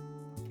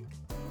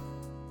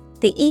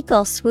 The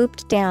eagle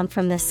swooped down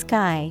from the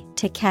sky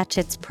to catch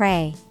its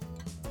prey.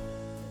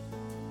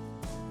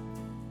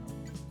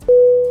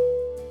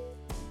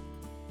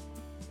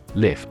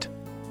 Lift.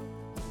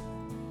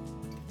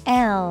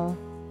 L-I-F-T.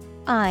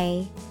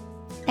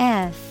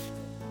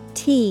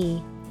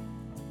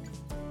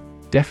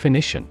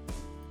 Definition: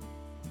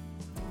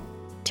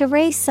 to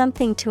raise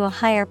something to a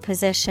higher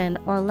position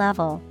or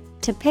level.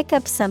 To pick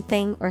up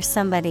something or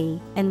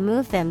somebody and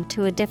move them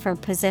to a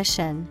different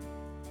position.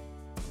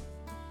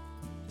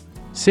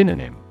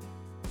 Synonym: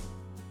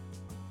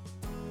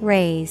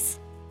 raise,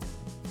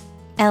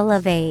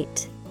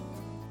 elevate,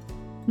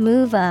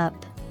 move up.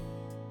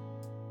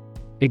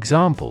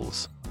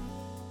 Examples: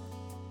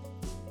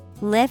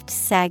 lift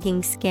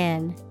sagging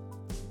skin.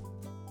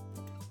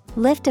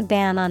 Lift a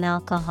ban on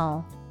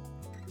alcohol.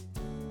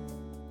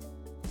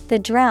 The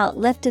drought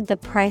lifted the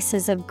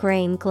prices of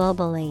grain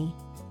globally.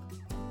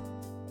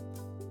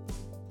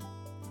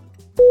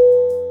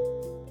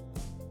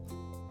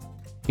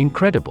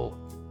 Incredible.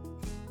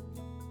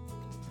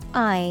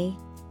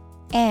 I-N-C-R-E-D-I-B-L-E.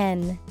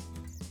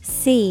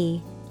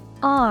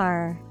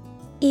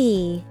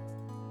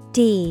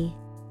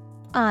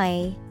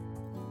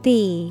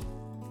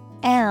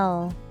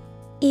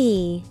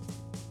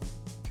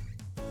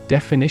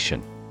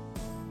 Definition: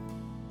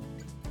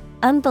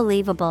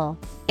 unbelievable,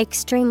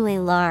 extremely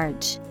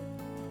large.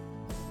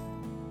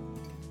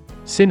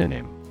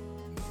 Synonym: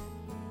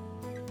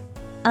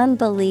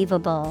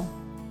 unbelievable,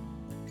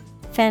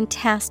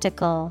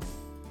 fantastical,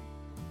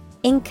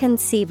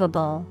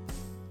 inconceivable.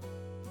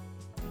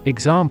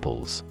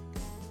 Examples: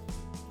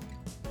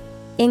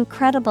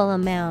 incredible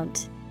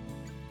amount.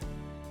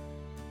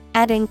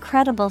 At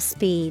incredible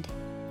speed.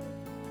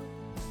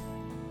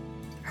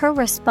 Her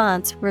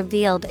response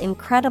revealed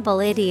incredible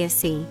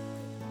idiocy.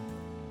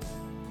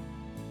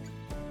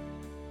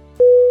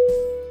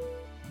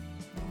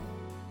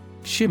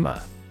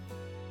 Shimmer.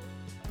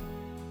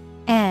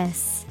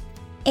 S-H-I-M-M-E-R.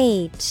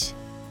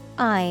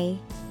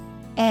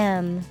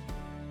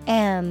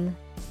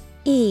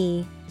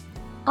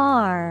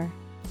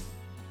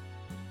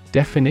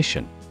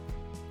 Definition: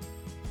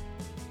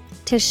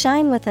 to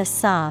shine with a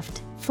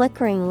soft,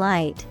 flickering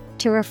light,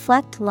 to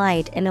reflect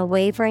light in a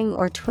wavering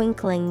or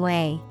twinkling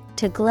way,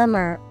 to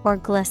glimmer or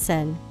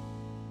glisten.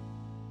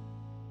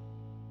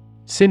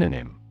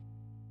 Synonym: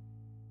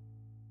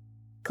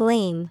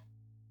 Gleam,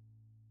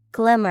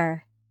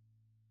 glimmer,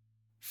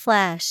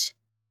 flash.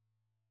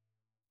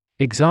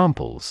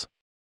 Examples: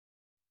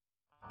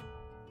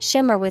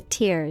 Shimmer with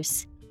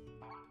tears.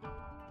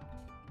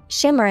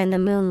 Shimmer in the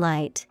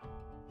moonlight.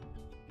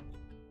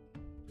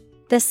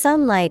 The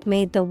sunlight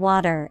made the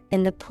water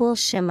in the pool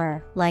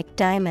shimmer like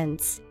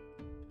diamonds.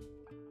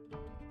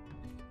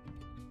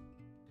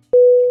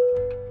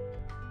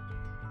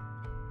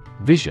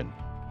 Vision.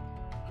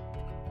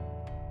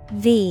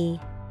 V-I-S-I-O-N.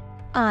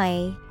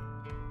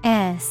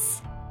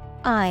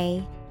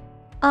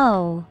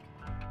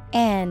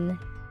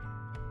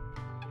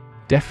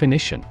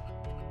 Definition: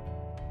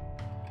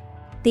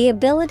 the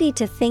ability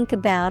to think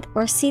about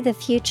or see the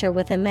future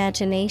with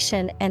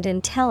imagination and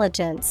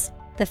intelligence,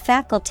 the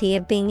faculty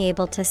of being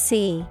able to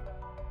see.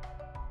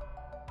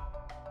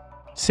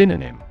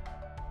 Synonym: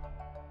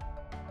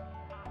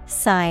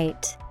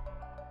 Sight,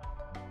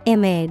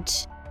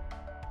 image,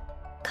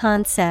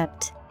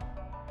 concept.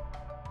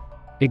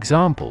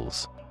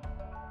 Examples: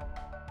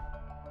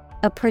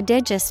 a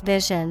prodigious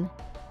vision.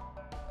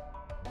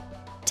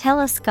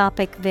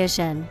 Telescopic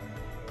vision.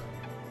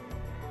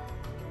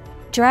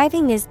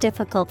 Driving is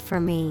difficult for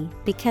me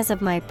because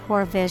of my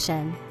poor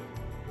vision.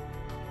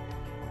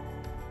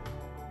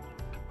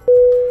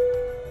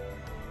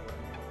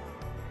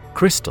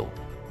 Crystal.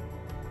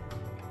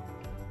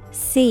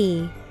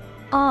 C-R-Y-S-T-A-L.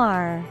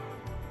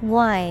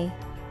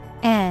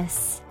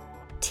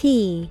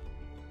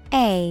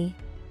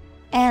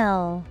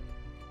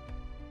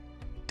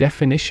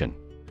 Definition: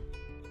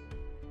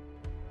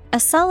 a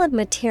solid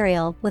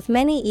material with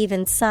many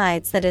even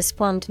sides that is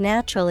formed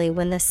naturally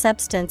when the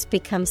substance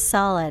becomes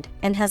solid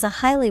and has a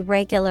highly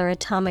regular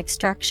atomic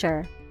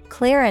structure.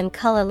 Clear and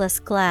colorless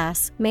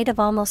glass made of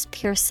almost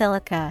pure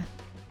silica.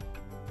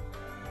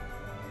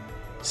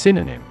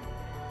 Synonym: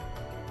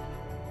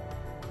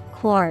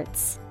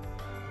 quartz.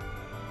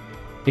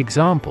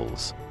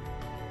 Examples: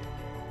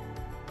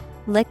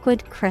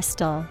 liquid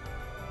crystal.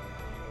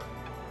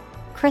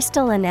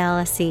 Crystal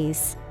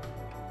analyses.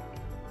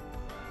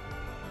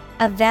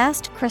 A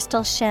vast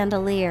crystal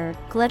chandelier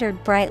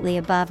glittered brightly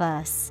above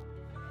us.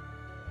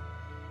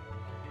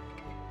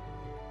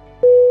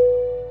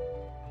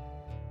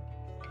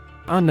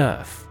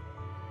 Unearth.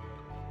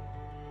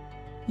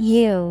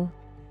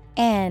 U-N-E-A-R-T-H.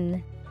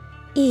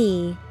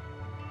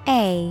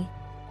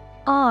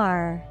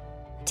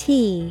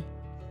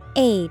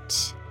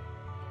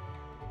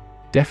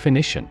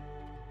 Definition: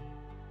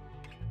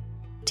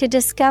 to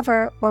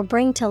discover or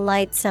bring to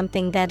light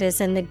something that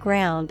is in the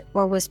ground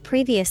or was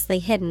previously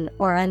hidden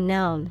or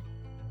unknown.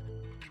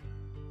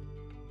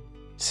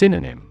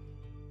 Synonym: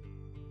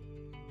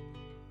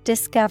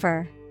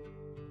 discover,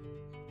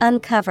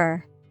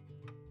 uncover,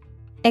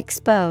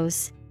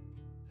 expose.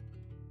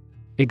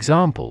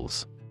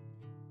 Examples: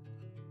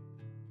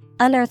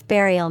 unearth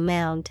burial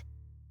mound.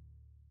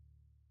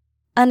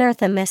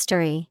 Unearth a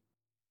mystery.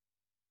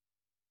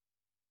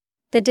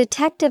 The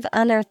detective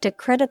unearthed a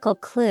critical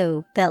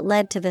clue that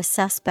led to the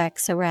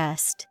suspect's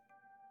arrest.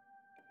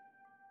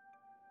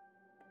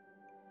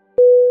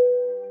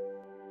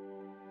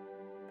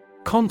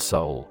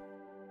 Console.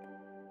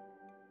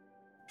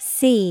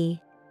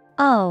 C-O-N-S-O-L-E.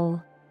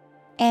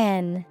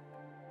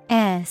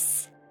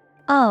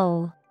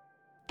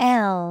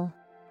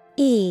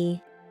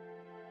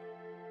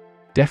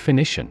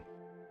 Definition: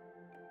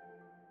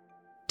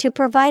 to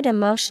provide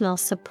emotional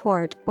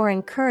support or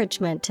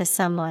encouragement to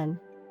someone.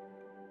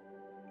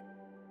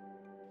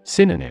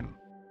 Synonym: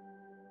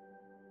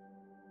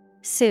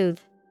 soothe,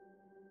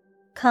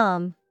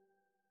 calm,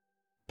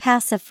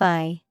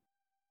 pacify.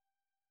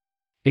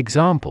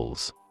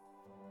 Examples: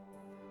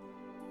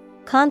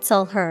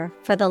 console her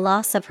for the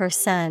loss of her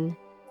son.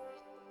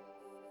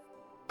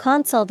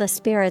 Console the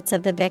spirits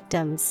of the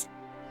victims.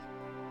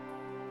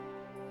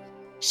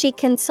 She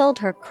consoled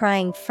her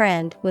crying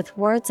friend with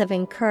words of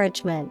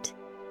encouragement.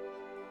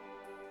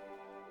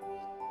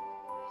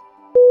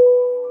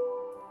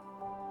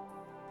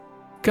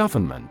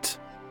 Government.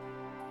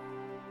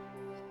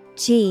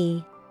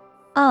 G-O-V-E-R-N-M-E-N-T.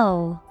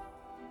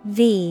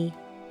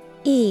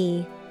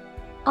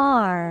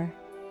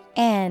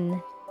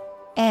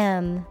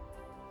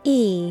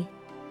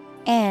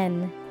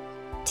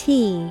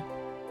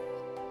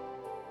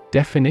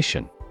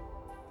 Definition: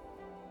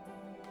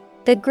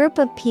 the group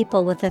of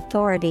people with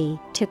authority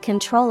to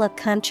control a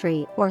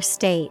country or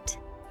state.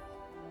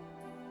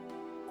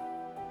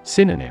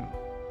 Synonym: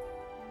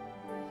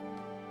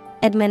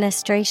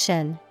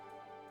 administration,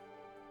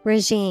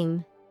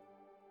 regime,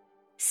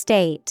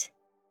 state.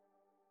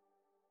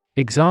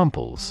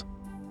 Examples: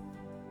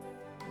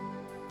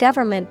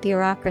 Government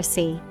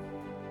bureaucracy,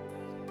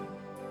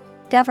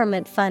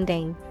 government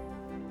funding.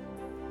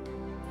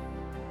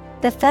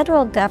 The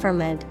federal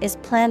government is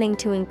planning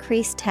to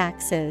increase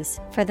taxes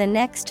for the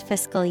next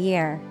fiscal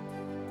year.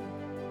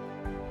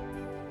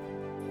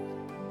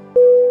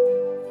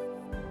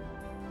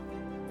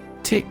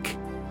 Tick.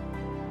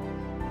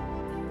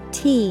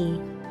 T-I-C-K.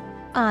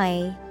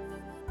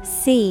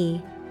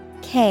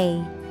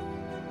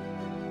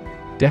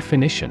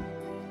 Definition: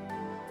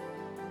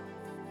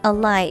 A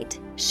light,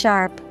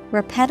 sharp,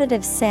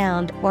 repetitive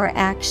sound or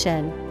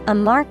action, a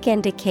mark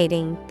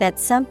indicating that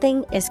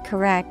something is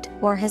correct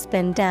or has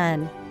been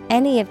done.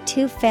 Any of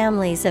two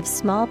families of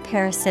small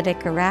parasitic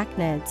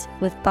arachnids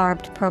with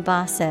barbed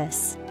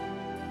proboscis.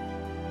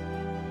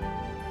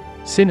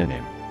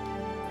 Synonym: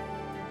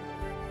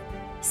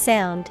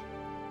 Sound,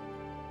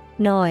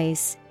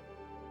 noise,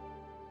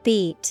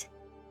 beat.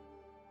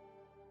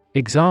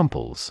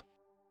 Examples: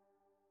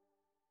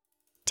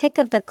 Tick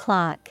of the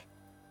clock,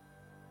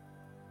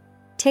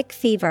 tick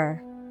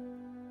fever.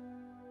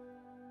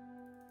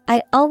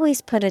 I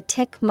always put a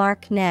tick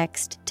mark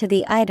next to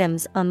the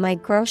items on my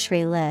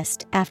grocery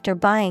list after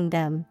buying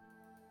them.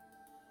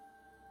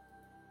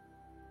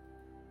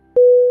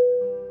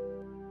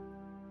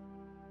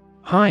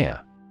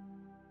 Hire.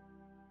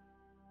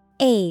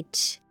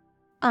 H-I-R-E.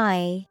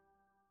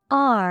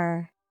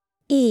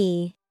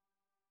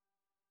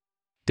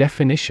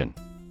 Definition: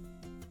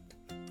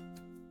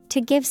 To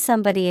give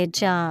somebody a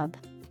job.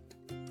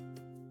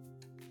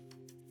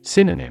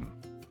 Synonym: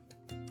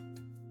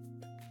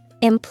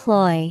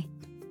 Employ,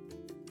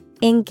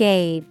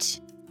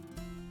 engage,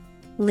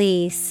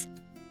 lease.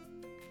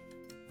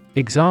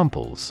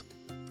 Examples: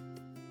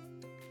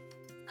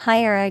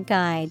 Hire a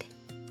guide.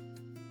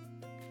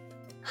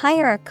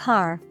 Hire a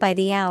car by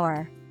the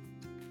hour.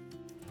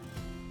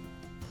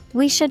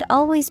 We should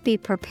always be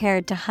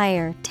prepared to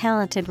hire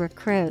talented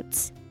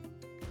recruits.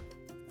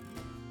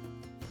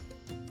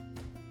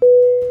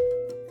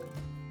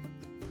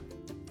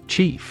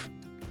 Chief.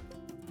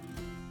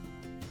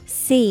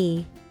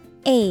 C-H-I-E-F.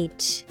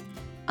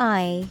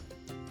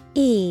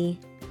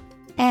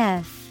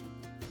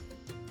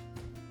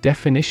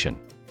 Definition: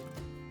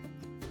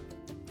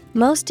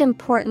 Most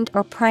important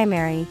or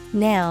primary,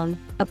 noun,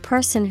 a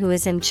person who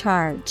is in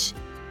charge.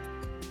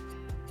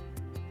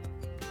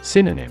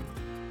 Synonym: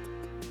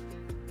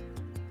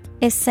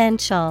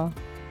 Essential,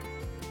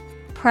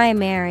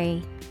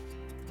 primary,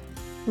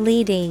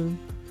 leading.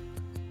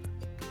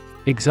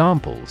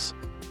 Examples: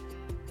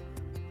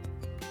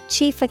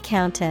 Chief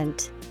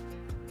accountant.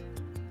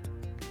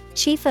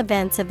 Chief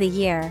events of the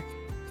year.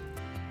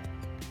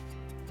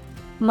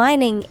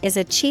 Mining is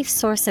a chief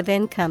source of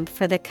income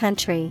for the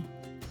country.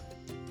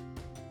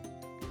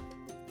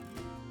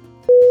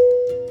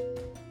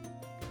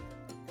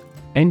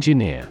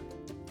 Engineer.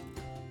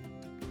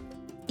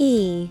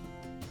 E-N-G-I-N-E-E-R.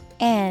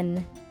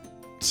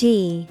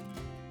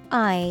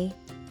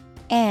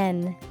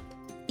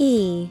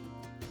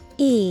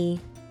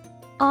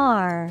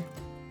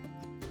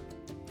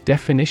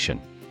 Definition: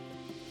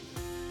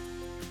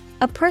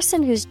 A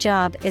person whose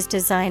job is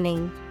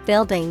designing,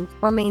 building,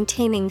 or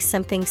maintaining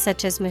something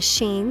such as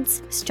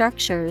machines,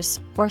 structures,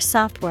 or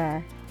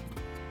software.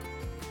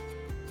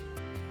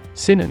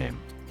 Synonym: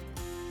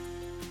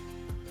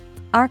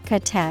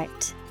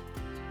 Architect,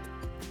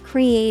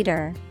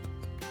 creator,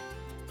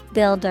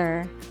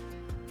 builder.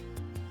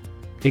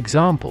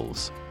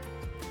 Examples: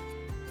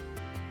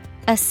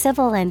 A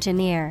civil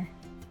engineer.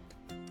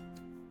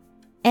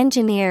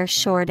 Engineer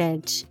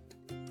shortage.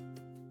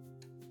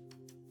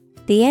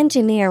 The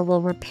engineer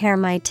will repair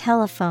my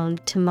telephone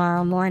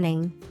tomorrow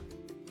morning.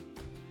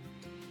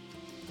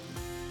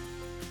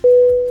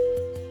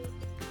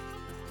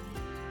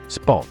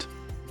 Spot.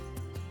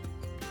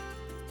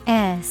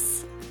 S-P-O-T.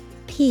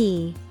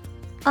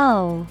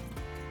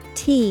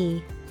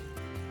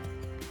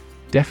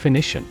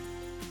 Definition: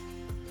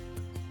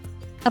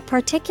 A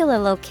particular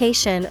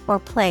location or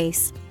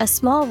place, a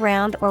small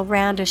round or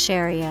roundish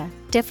area,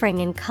 differing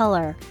in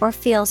color or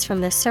feels from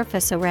the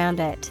surface around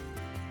it.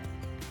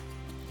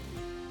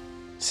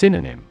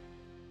 Synonym: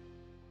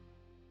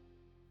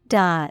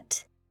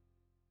 Dot,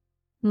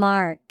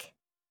 mark,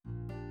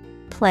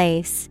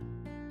 place.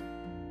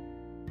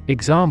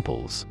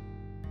 Examples: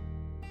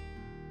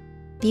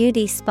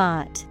 Beauty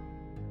spot.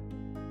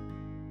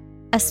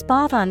 A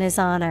spot on his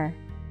honor.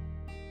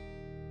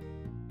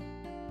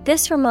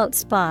 This remote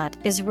spot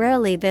is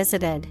rarely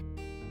visited.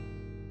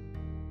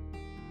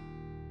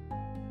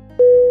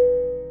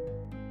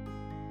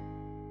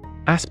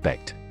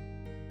 Aspect.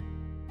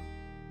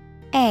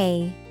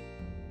 A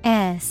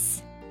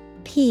S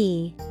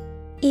P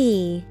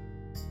E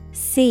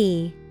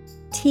C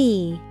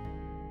T.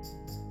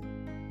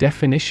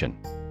 Definition: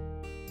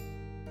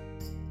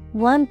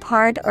 One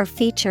part or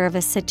feature of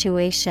a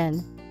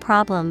situation,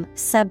 problem,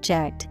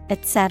 subject,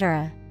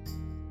 etc.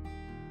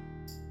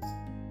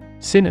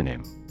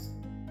 Synonym: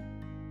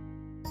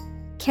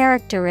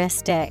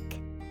 Characteristic,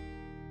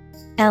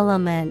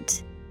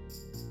 element,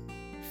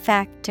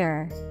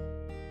 Factor.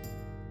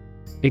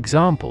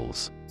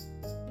 Examples: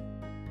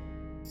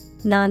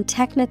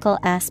 Non-technical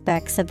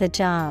aspects of the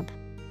job.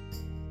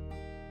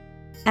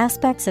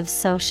 Aspects of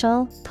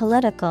social,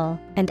 political,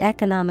 and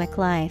economic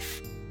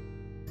life.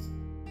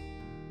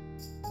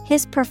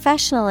 His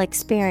professional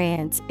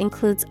experience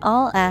includes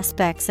all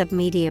aspects of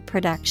media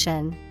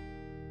production.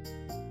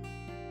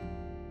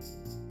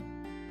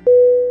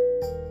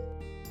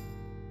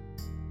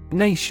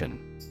 Nation.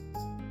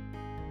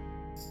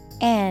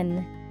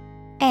 N-A-T-I-O-N.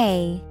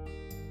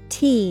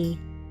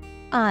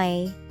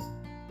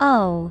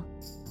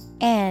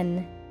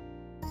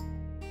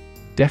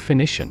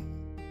 Definition: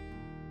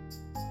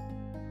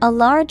 a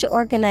large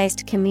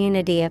organized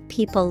community of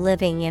people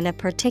living in a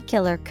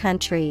particular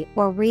country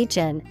or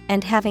region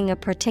and having a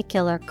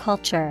particular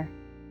culture.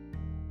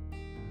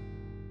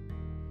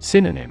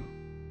 Synonym: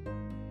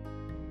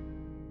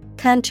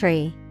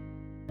 Country,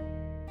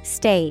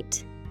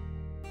 state,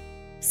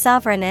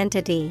 sovereign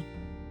entity.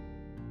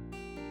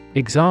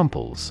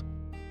 Examples: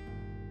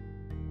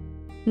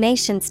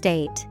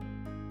 Nation-state.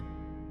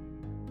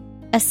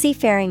 A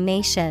seafaring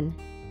nation.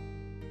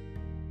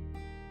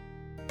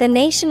 The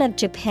nation of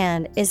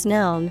Japan is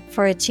known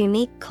for its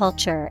unique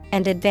culture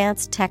and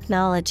advanced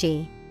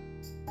technology.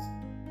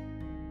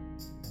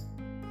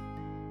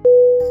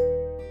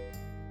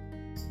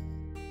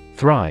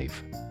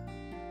 Thrive.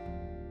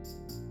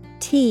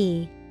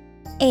 T-H-R-I-V-E.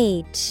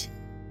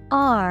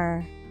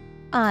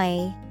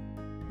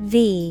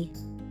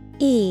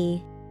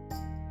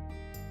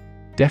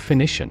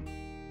 Definition: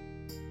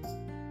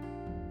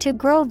 to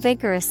grow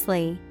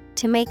vigorously,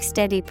 to make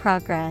steady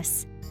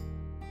progress.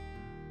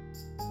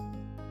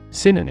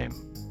 Synonym: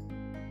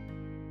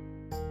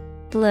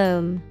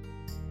 Bloom,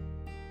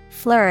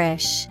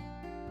 flourish,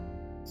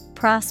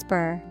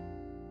 prosper.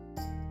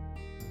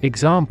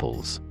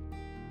 Examples: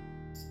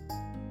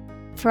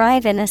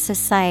 thrive in a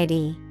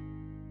society.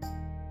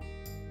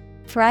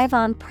 Thrive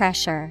on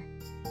pressure.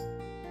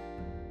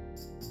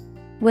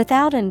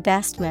 Without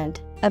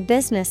investment, a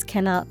business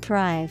cannot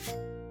thrive.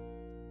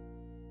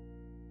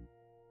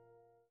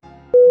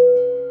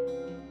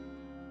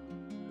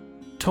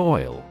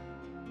 Toil.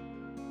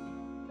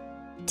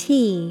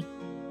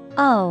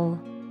 T-O-I-L.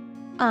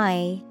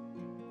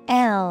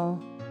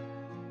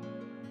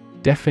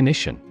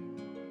 Definition: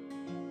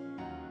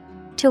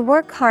 to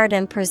work hard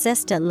and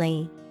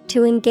persistently,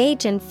 to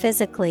engage in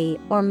physically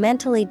or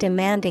mentally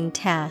demanding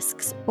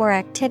tasks or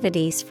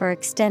activities for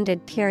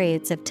extended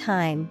periods of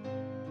time.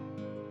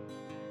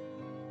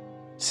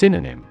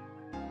 Synonym: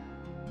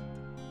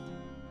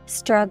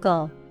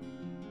 struggle,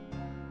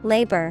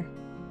 labor,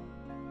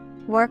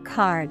 work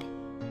hard.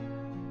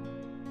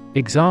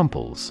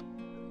 Examples: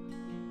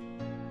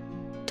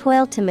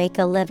 toil to make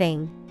a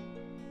living.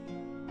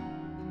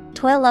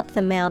 Toil up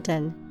the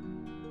mountain.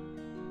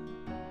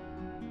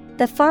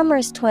 The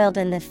farmers toiled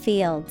in the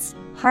fields,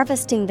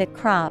 harvesting the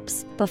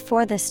crops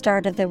before the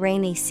start of the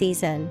rainy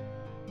season.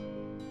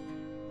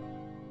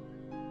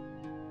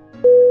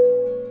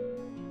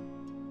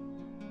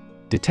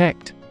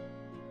 Detect.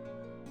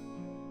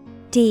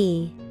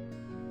 D-E-T-E-C-T.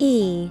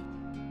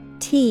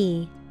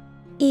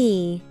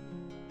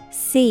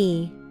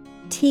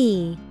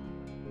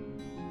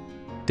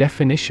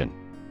 Definition: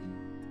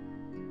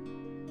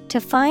 to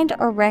find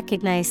or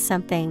recognize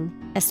something,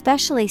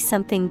 especially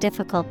something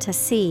difficult to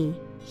see,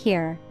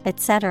 hear,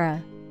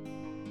 etc.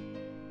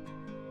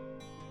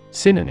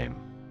 Synonym: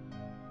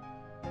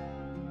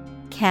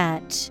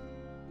 catch,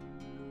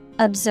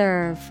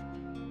 observe,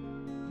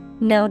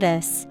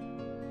 notice.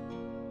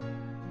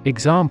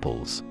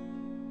 Examples: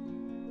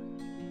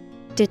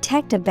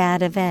 detect a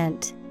bad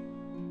event.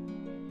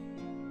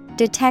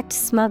 Detect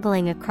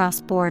smuggling across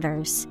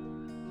borders.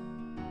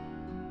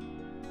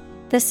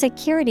 The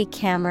security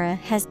camera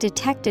has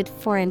detected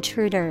 4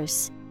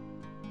 intruders.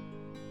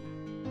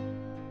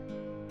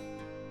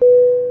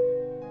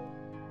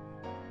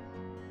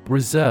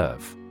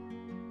 Reserve.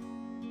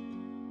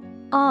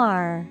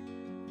 R-E-S-E-R-V-E.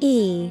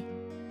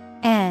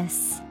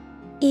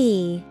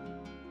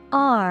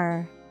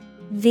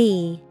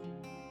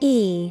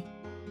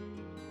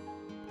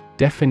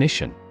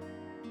 Definition: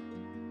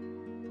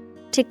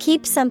 to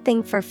keep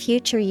something for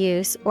future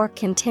use or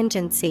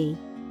contingency,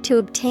 to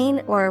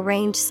obtain or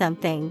arrange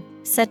something,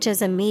 such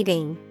as a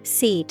meeting,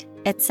 seat,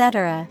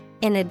 etc.,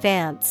 in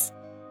advance.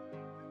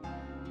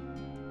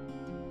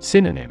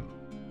 Synonym: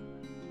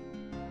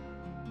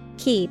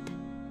 keep,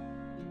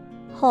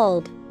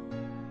 hold,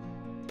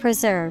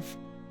 preserve.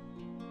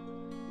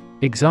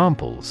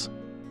 Examples: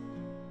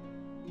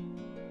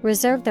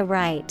 reserve the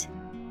right.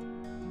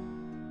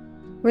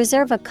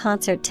 Reserve a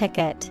concert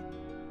ticket.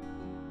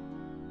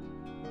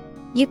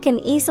 You can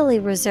easily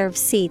reserve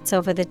seats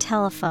over the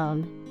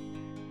telephone.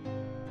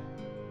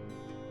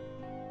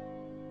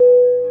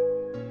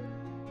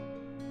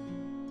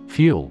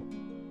 Fuel.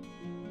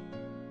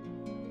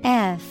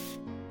 F-U-E-L.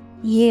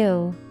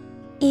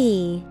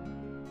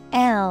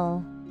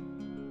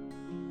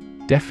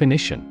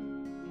 Definition: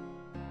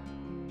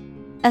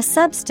 a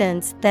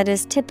substance that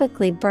is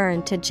typically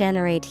burned to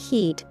generate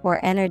heat or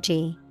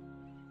energy.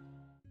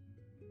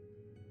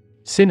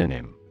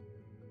 Synonym: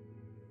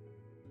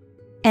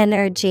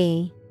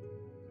 energy,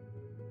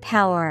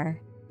 power,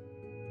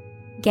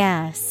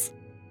 gas.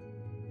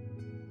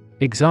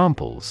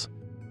 Examples: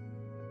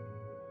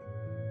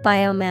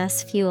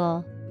 Biomass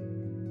fuel,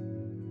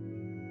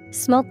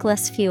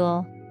 smokeless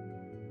fuel.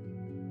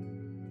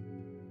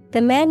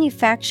 The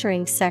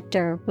manufacturing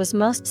sector was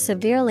most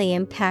severely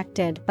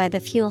impacted by the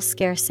fuel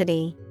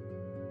scarcity.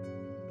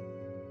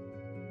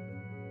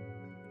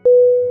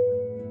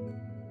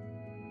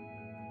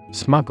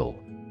 Smuggle.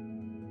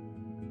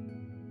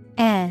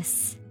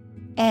 S-M-U-G-G-L-E.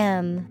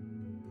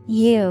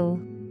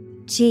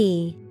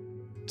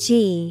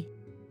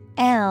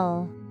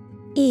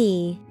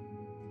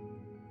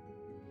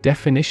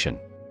 Definition: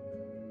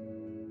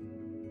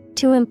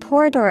 to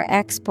import or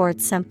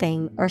export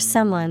something or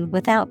someone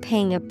without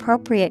paying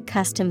appropriate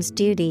customs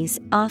duties,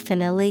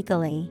 often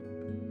illegally.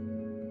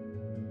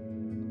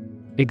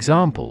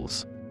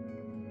 Examples: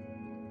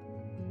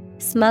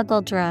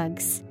 smuggle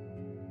drugs,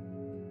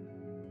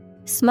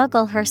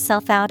 smuggle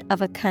herself out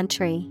of a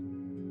country.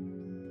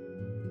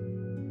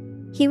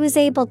 He was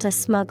able to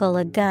smuggle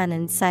a gun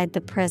inside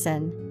the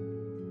prison.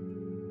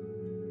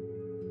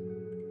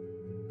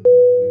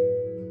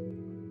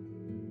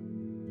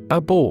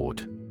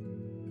 Aboard.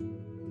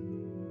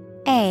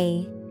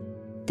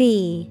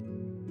 A-B-O-A-R-D.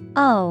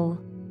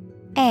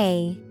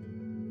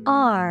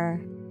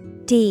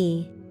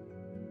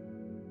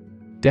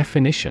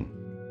 Definition: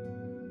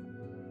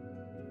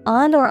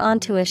 on or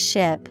onto a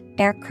ship,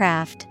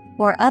 aircraft,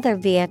 or other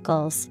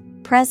vehicles,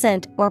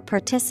 present or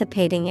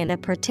participating in a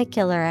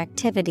particular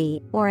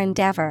activity or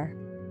endeavor.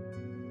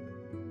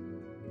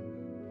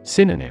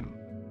 Synonym: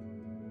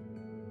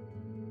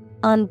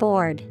 on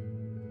board,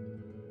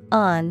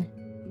 on,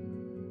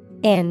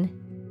 in.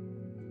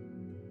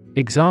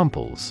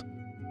 Examples: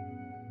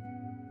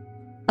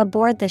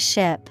 aboard the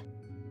ship,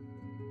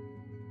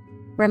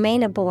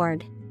 remain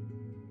aboard.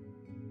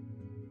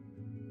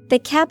 The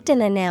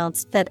captain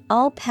announced that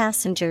all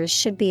passengers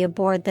should be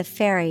aboard the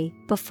ferry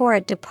before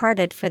it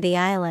departed for the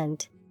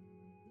island.